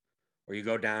Waller, or you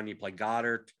go down, you play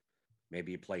Goddard,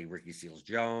 maybe you play Ricky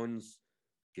Seals-Jones.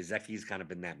 Gesicki's kind of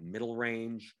in that middle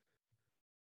range.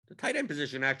 The tight end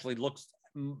position actually looks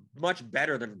much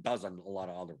better than it does on a lot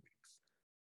of other weeks.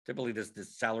 Typically, this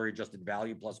salary adjusted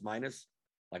value plus minus,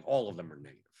 like all of them are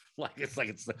negative.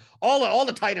 All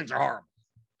the tight ends are horrible.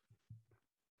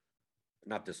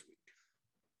 Not this week.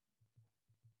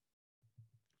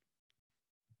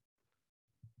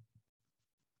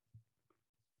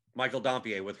 Michael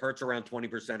Dompier, with Hurts around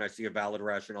 20%, I see a valid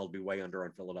rationale to be way under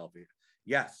on Philadelphia.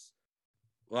 Yes.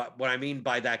 Well, what I mean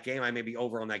by that game, I may be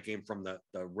over on that game from the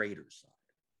Raiders side.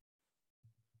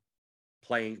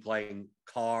 Playing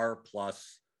Carr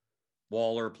plus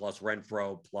Waller plus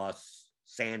Renfro plus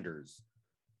Sanders,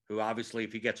 who obviously,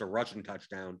 if he gets a rushing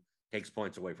touchdown, takes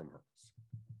points away from Hurts.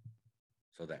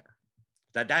 So there.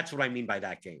 That's what I mean by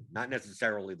that game. Not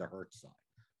necessarily the Hurts side,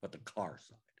 but the Carr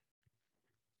side.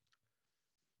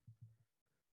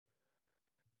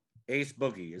 Ace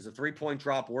Boogie, is a 3-point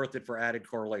drop worth it for added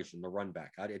correlation? The run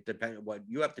back. It depends what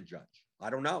you have to judge. I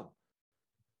don't know.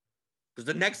 Because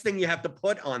the next thing you have to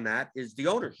put on that is the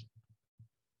ownership.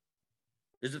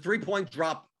 Is a 3-point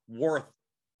drop worth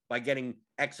by getting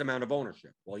X amount of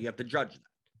ownership? Well, you have to judge that.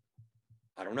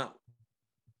 I don't know.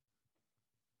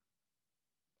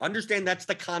 Understand that's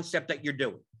the concept that you're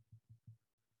doing.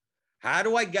 How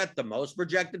do I get the most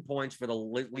projected points for the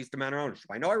least amount of ownership?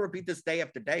 I know I repeat this day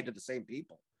after day to the same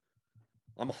people.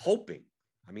 I'm hoping,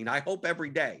 I hope every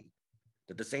day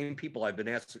that the same people I've been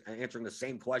answering the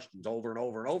same questions over and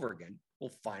over and over again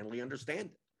will finally understand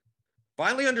it.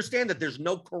 Finally understand that there's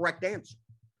no correct answer.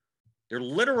 There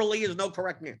literally is no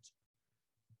correct answer.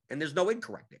 And there's no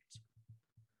incorrect answer.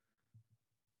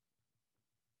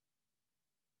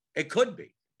 It could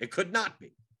be. It could not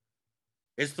be.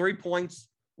 Is 3 points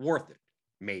worth it?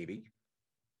 Maybe.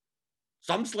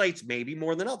 Some slates maybe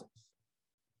more than others.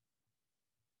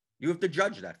 You have to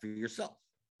judge that for yourself.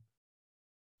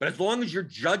 But as long as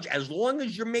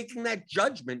you're making that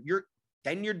judgment,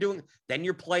 then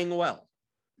you're playing well.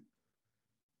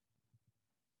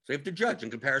 So you have to judge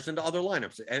in comparison to other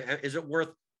lineups. Is it worth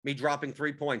me dropping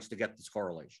 3 points to get this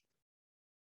correlation?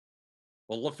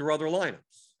 Well, look through other lineups.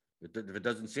 If it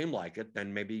doesn't seem like it,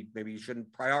 then maybe you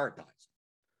shouldn't prioritize.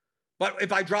 But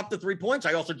if I drop the 3 points,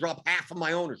 I also drop half of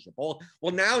my ownership. Well,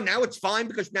 now it's fine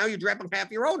because now you're dropping half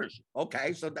your ownership.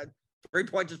 Okay, so that 3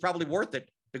 points is probably worth it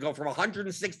to go from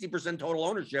 160% total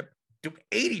ownership to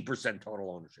 80%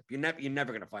 total ownership. You're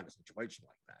never going to find a situation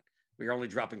like that where you're only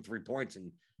dropping 3 points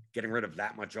and getting rid of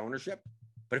that much ownership.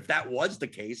 But if that was the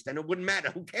case, then it wouldn't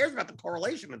matter. Who cares about the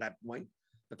correlation at that point?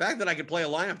 The fact that I could play a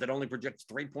lineup that only projects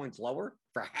 3 points lower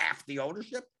for half the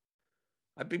ownership,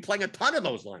 I'd be playing a ton of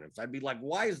those lineups. I'd be like,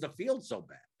 why is the field so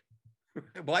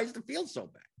bad? Why is the field so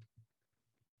bad?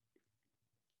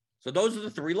 So those are the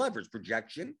 3 levers: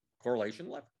 projection, correlation,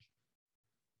 leverage.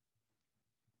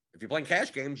 If you're playing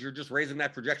cash games, you're just raising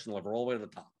that projection lever all the way to the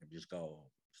top. And just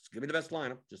give me the best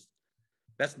lineup, just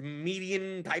best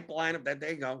median type lineup. There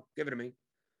you go. Give it to me.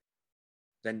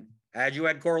 Then as you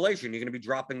add correlation, you're going to be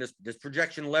dropping this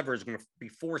projection lever is going to be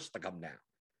forced to come down.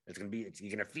 You're going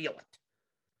to feel it.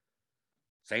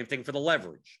 Same thing for the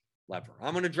leverage lever.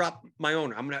 I'm going to drop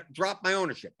my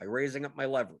ownership by raising up my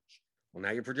leverage. Well,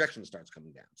 now your projection starts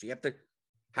coming down. So you have to,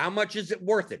 how much is it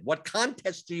worth it? What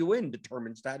contest are you in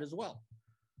determines that as well.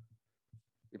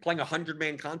 You're playing a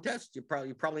 100-man contest,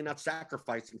 you're probably not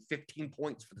sacrificing 15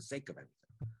 points for the sake of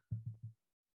anything.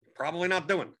 You're probably not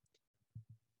doing it.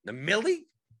 The millie,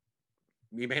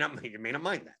 you may not mind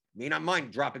that. You may not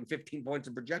mind dropping 15 points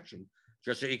in projection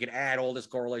just so you can add all this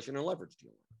correlation and leverage to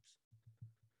your lineups.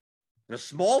 In a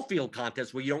small field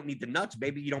contest where you don't need the nuts,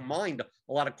 maybe you don't mind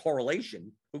a lot of correlation.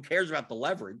 Who cares about the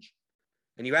leverage?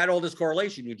 And you add all this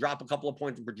correlation, you drop a couple of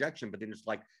points in projection, but then it's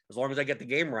like, as long as I get the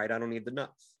game right, I don't need the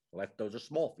nuts. Well, those are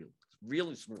small field,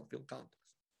 really small field contests.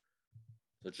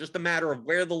 So it's just a matter of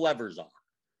where the levers are.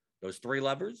 Those 3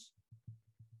 levers.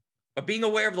 But being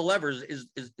aware of the levers is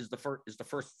the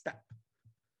first step.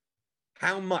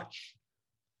 How much?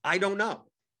 I don't know.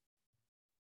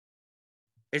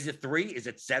 Is it 3? Is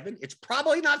it 7? It's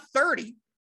probably not 30,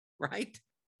 right?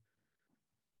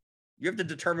 You have to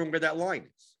determine where that line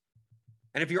is.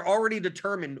 And if you're already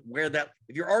trying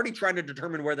to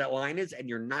determine where that line is and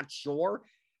you're not sure,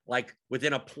 like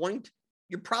within a point,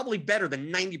 you're probably better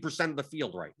than 90% of the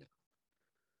field right now,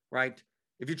 right?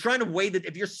 If you're trying to weigh that,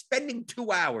 if you're spending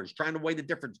 2 hours trying to weigh the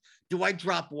difference, do I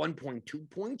drop 1.2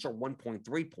 points or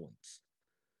 1.3 points?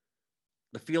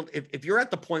 The field, if you're at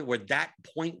the point where that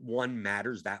 0.1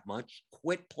 matters that much,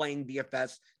 quit playing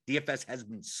DFS. DFS has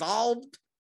been solved,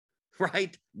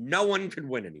 right? No one can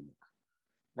win anymore,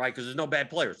 right? Because there's no bad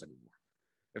players anymore.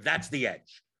 If that's the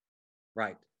edge,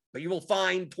 right? But you will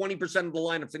find 20% of the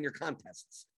lineups in your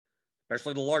contests,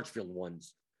 especially the large field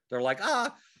ones. They're like,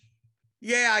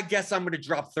 yeah, I guess I'm going to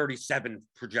drop 37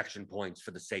 projection points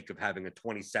for the sake of having a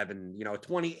 27,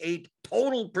 28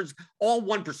 total, all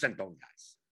 1% owned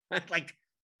guys. Like,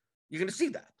 you're going to see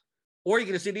that. Or you're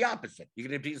going to see the opposite. You're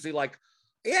going to see like,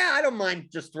 yeah, I don't mind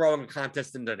just throwing a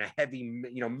contest into a heavy,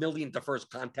 million to first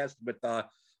contest with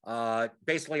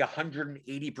basically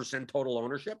 180% total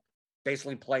ownership,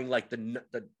 basically playing like the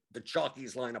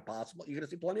chalkiest lineup possible. You're going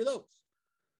to see plenty of those,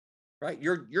 right?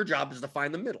 Your job is to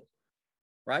find the middle,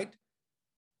 right?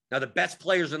 Now, the best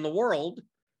players in the world,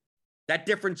 that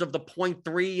difference of the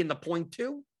 0.3 and the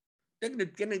 0.2, they're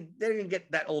gonna get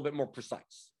that a little bit more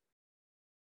precise.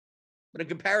 But in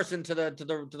comparison to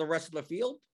the rest of the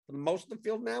field, for most of the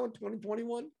field now in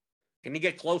 2021, can you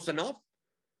get close enough?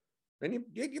 Then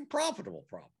you're profitable,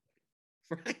 probably,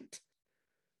 right?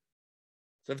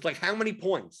 So it's like, how many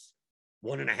points?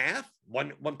 1.5,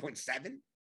 1.7.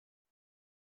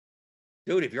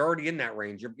 Dude, if you're already in that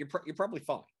range, you're probably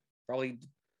fine. Probably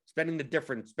spending the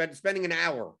difference, spending an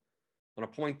hour on a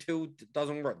 0.2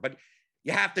 doesn't work. But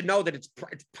you have to know that it's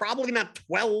probably not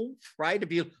 12, right?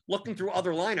 If you're looking through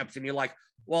other lineups and you're like,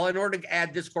 well, in order to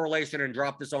add this correlation and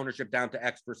drop this ownership down to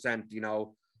X%,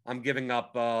 I'm giving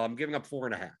up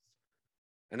 4.5.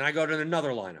 And I go to another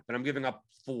lineup and I'm giving up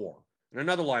 4. And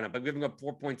another lineup, I'm giving up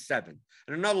 4.7. And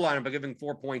another lineup, I'm giving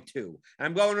 4.2. And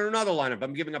I'm going to another lineup,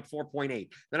 I'm giving up 4.8.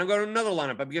 Then I'm going to another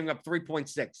lineup, I'm giving up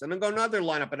 3.6. And I'm going to another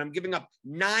lineup, and I'm giving up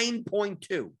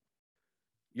 9.2.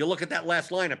 You look at that last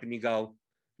lineup and you go,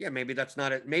 yeah, maybe that's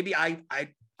not it. Maybe I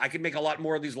could make a lot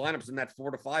more of these lineups in that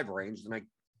 4 to 5 range than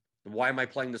why am I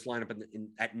playing this lineup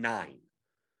at 9?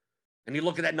 And you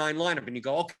look at that 9 lineup and you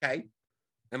go, okay,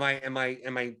 am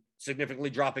I significantly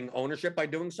dropping ownership by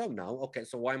doing so? No. Okay,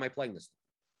 so why am I playing this?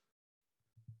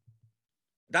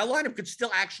 That lineup could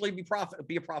still actually be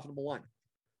a profitable lineup.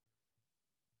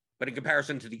 But in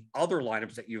comparison to the other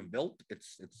lineups that you've built,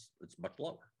 it's much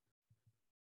lower.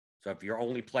 So if you're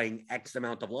only playing X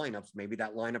amount of lineups, maybe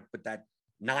that lineup with that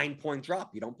 9-point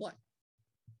drop, you don't play.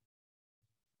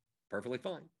 Perfectly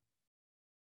fine.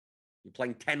 You're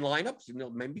playing 10 lineups,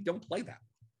 maybe don't play that.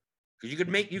 Because you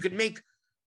could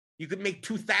make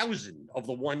 2,000 of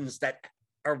the ones that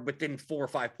are within 4 or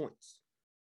 5 points,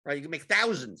 right? You can make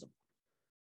thousands of them.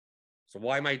 So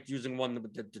why am I using one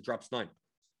that drops 9 points,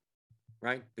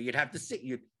 right? But you'd have to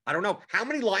see. I don't know how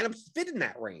many lineups fit in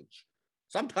that range.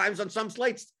 Sometimes on some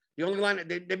slates, the only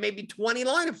lineup, there may be 20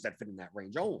 lineups that fit in that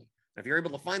range only. And if you're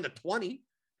able to find the 20,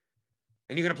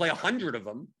 and you're going to play 100 of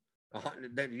them,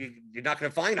 you're not going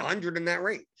to find 100 in that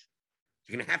range.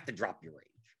 You're going to have to drop your range.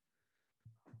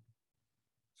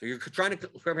 So you're trying to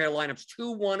compare lineups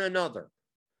to one another.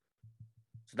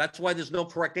 So that's why there's no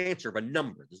correct answer of a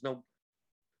number. There's no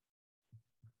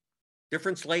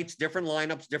different slates, different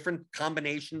lineups, different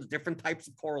combinations, different types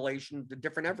of correlation,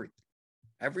 different everything.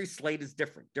 Every slate is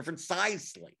different. Different size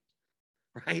slate,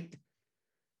 right?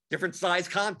 Different size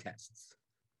contests,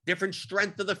 different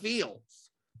strength of the fields.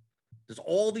 There's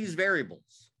all these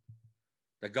variables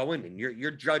that go in, and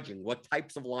you're judging what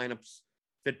types of lineups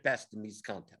fit best in these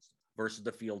contests versus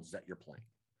the fields that you're playing.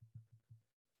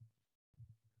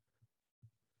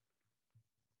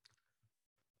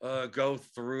 Go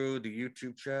through the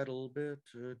YouTube chat a little bit.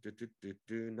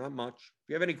 Not much. If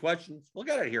you have any questions, we'll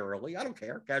get it here early. I don't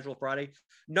care. Casual Friday.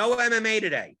 No MMA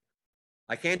today.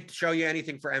 I can't show you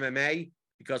anything for MMA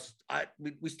because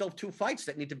we still have 2 fights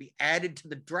that need to be added to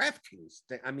the DraftKings.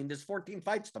 I mean, there's 14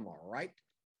 fights tomorrow, right?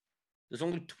 There's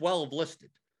only 12 listed.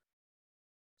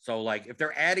 So, like, if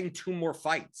they're adding 2 more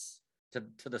fights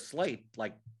to the slate,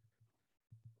 like,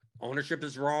 ownership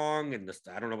is wrong, and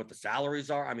I don't know what the salaries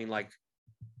are. I mean, like,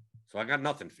 so I got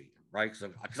nothing for you, right? So,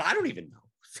 because I don't even know.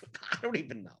 I don't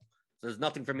even know. So there's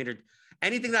nothing for me to.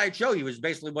 Anything that I show you is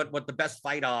basically what the best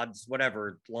fight odds,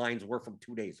 whatever lines were from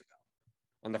 2 days ago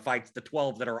on the fights, the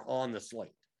 12 that are on the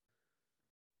slate.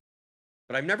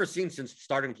 But I've never seen since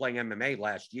starting playing MMA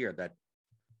last year that,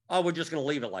 oh, we're just going to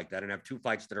leave it like that and have 2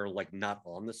 fights that are like not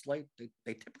on the slate.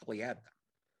 They typically add them.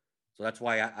 So that's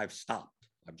why I've stopped.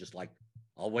 I'm just like,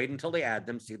 I'll wait until they add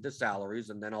them, see the salaries,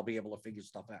 and then I'll be able to figure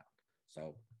stuff out.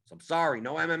 So I'm sorry,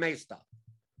 no MMA stuff.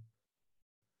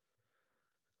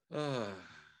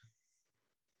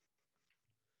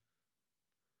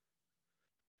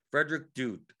 Frederick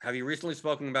Dute, have you recently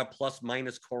spoken about plus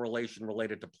minus correlation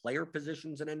related to player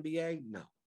positions in NBA? No.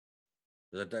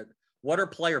 What are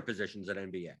player positions in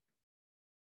NBA?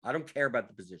 I don't care about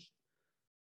the position.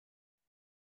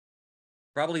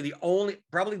 Probably the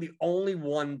only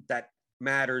one that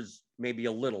matters maybe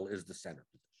a little is the center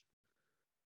position.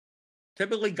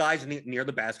 Typically, guys near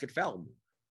the basket foul more,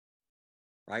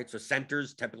 right? So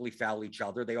centers typically foul each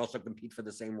other. They also compete for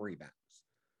the same rebounds.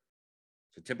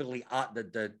 So typically,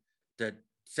 the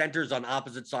centers on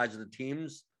opposite sides of the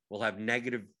teams will have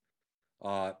negative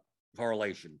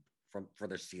correlation for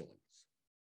their ceilings.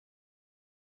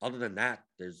 Other than that,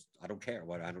 I don't care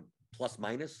plus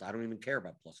minus. I don't even care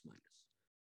about plus minus.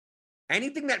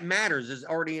 Anything that matters is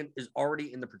already in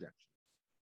the projection.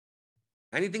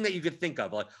 Anything that you could think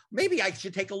of, like maybe I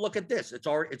should take a look at this. It's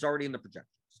already in the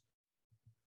projections.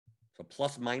 So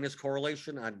plus minus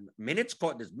correlation on minutes.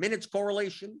 There's minutes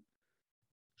correlation,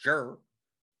 sure.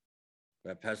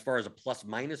 But as far as a plus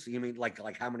minus, you mean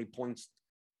like how many points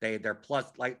they're plus?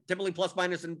 Like typically plus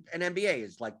minus in NBA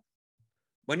is like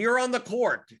when you're on the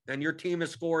court and your team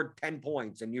has scored 10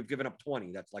 points and you've given up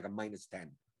 20. That's like a minus 10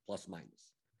 plus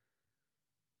minus.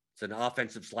 It's an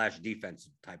offensive /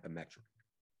 defensive type of metric.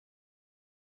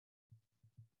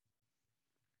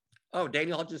 Oh,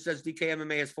 Daniel Hutchins says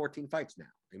DKMMA has 14 fights now.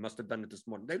 They must have done it this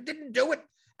morning. They didn't do it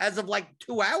as of like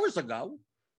 2 hours ago.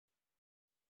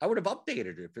 I would have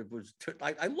updated it if it was.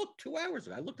 I looked 2 hours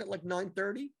ago. I looked at like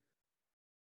 9:30,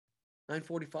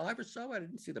 9:45 or so. I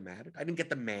didn't see them added. I didn't get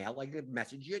the mail. I didn't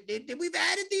message you. We've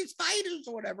added these fighters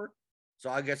or whatever. So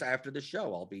I guess after the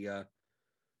show, I'll be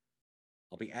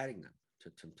adding them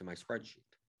to my spreadsheet.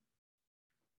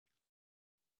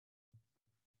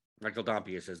 Michael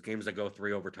Dompia says games that go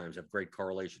 3 overtimes have great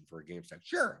correlation for a game set.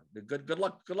 Sure. Good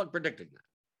luck predicting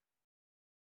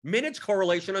that. Minutes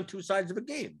correlation on 2 sides of a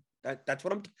game. That's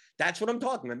what I'm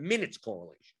talking about. Minutes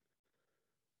correlation.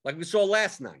 Like we saw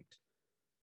last night.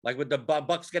 Like with the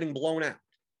Bucks getting blown out.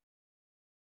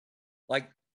 Like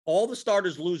all the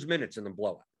starters lose minutes in the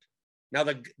blowout. Now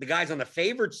the guys on the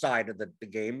favored side of the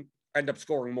game end up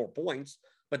scoring more points,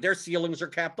 but their ceilings are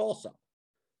capped also.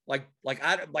 Like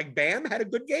Bam had a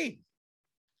good game,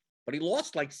 but he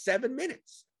lost like 7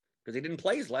 minutes because he didn't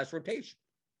play his last rotation.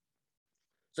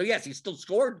 So yes, he still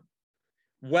scored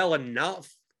well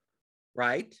enough,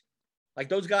 right? Like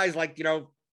those guys, like,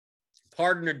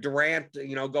 Harden or Durant,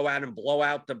 go out and blow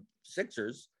out the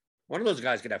Sixers. One of those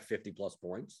guys could have 50 plus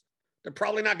points. They're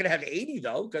probably not going to have 80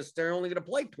 though, because they're only going to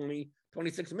play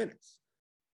 26 minutes.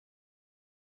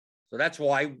 So that's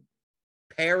why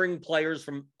pairing players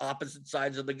from opposite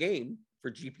sides of the game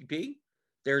for GPP,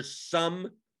 there's some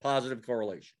positive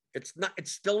correlation. It's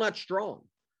still not strong.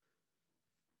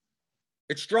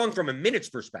 It's strong from a minutes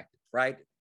perspective, right?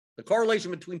 The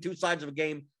correlation between 2 sides of a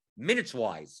game,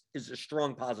 minutes-wise, is a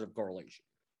strong positive correlation.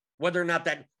 Whether or not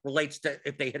that relates to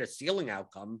if they hit a ceiling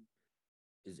outcome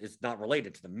is not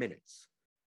related to the minutes.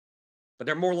 But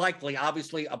they're more likely,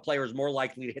 obviously, a player is more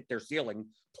likely to hit their ceiling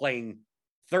playing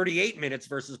 38 minutes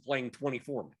versus playing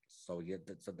 24 minutes. So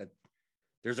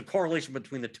there's a correlation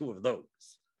between the two of those.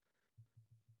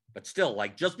 But still,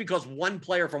 like just because one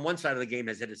player from one side of the game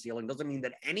has hit a ceiling doesn't mean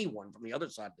that anyone from the other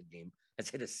side of the game has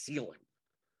hit a ceiling.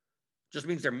 It just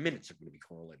means their minutes are going to be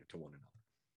correlated to one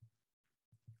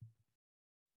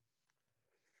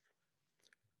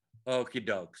another. Okie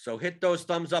doke. So hit those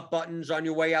thumbs up buttons on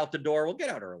your way out the door. We'll get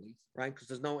out early, right? Because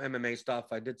there's no MMA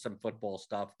stuff. I did some football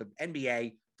stuff. The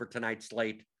NBA for tonight's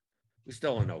slate, we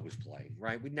still don't know who's playing,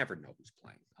 right? We never know who's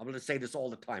playing. I'm going to say this all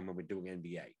the time when we're doing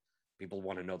NBA. People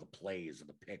want to know the plays or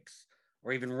the picks,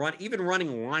 or even running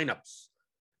lineups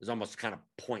is almost kind of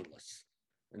pointless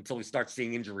until we start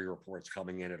seeing injury reports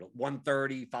coming in at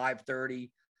 1:30,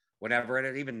 5:30, whatever.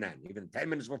 And even then, even 10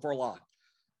 minutes before lock,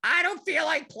 I don't feel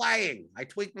like playing. I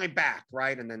tweak my back,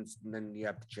 right? And then you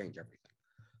have to change everything.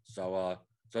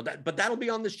 But that'll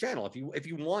be on this channel if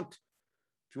you want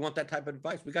that type of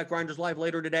advice. We got Grinders Live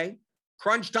later today.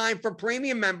 Crunch time for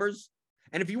premium members.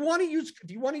 And if you want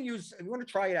to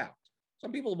try it out.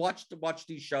 Some people watch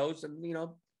these shows and,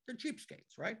 they're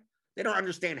cheapskates, right? They don't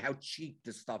understand how cheap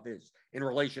this stuff is in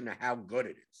relation to how good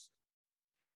it is,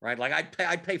 right? Like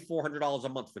I'd pay $400 a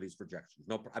month for these projections.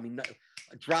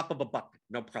 A drop of a bucket,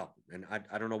 no problem. And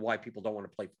I don't know why people don't want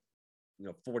to play,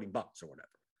 $40 or whatever.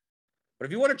 But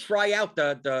if you want to try out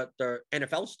the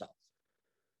NFL stuff,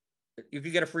 you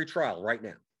can get a free trial right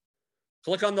now.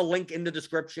 Click on the link in the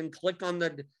description. Click on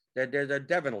the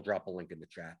Devin will drop a link in the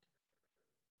chat.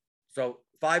 So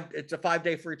it's a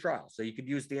 5-day free trial. So you could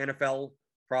use the NFL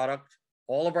product,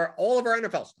 all of our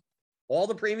NFL stuff, all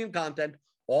the premium content,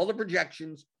 all the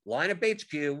projections, lineup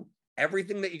HQ,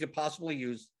 everything that you could possibly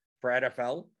use for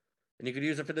NFL, and you could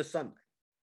use it for this Sunday.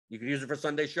 You could use it for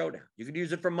Sunday Showdown. You could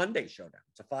use it for Monday Showdown.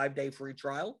 It's a 5-day free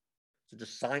trial. So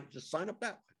just sign up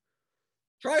that way.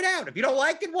 Try it out. If you don't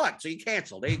like it, what? So you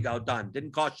cancel. There you go. Done.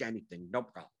 Didn't cost you anything. No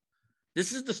problem.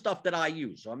 This is the stuff that I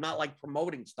use. So I'm not like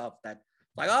promoting stuff that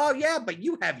like, oh yeah, but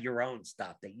you have your own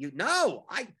stuff that you no,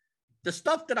 the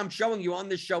stuff that I'm showing you on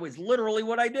this show is literally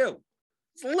what I do.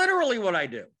 It's literally what I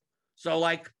do. So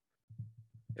like,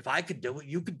 if I could do it,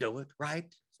 you could do it, right?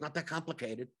 It's not that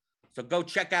complicated. So go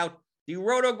check out the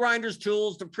Roto Grinders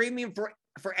tools, the premium for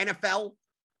NFL.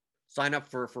 Sign up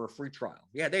for a free trial.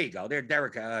 Yeah, there you go. There,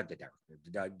 Derek.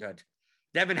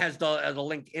 Devin has the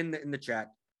link in the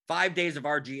chat. 5 days of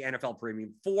RG NFL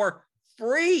Premium for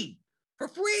free,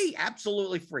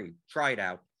 absolutely free. Try it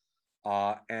out.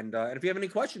 And if you have any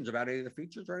questions about any of the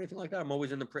features or anything like that, I'm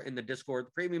always in the Discord,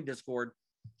 the premium Discord.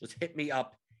 Just hit me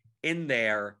up in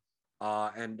there,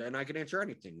 and I can answer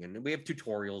anything. And we have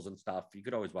tutorials and stuff. You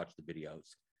could always watch the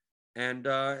videos. And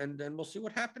then we'll see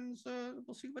what happens.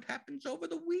 We'll see what happens over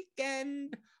the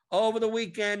weekend.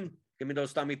 Give me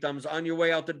those thumbs on your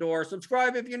way out the door.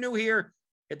 Subscribe if you're new here.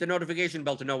 Hit the notification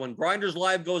bell to know when Grinders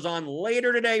Live goes on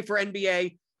later today for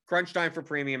NBA. Crunch time for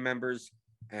premium members.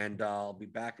 And I'll be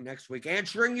back next week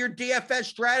answering your DFS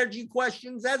strategy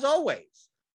questions as always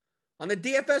on the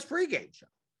DFS pregame show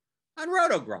on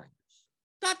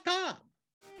rotogrinders.com.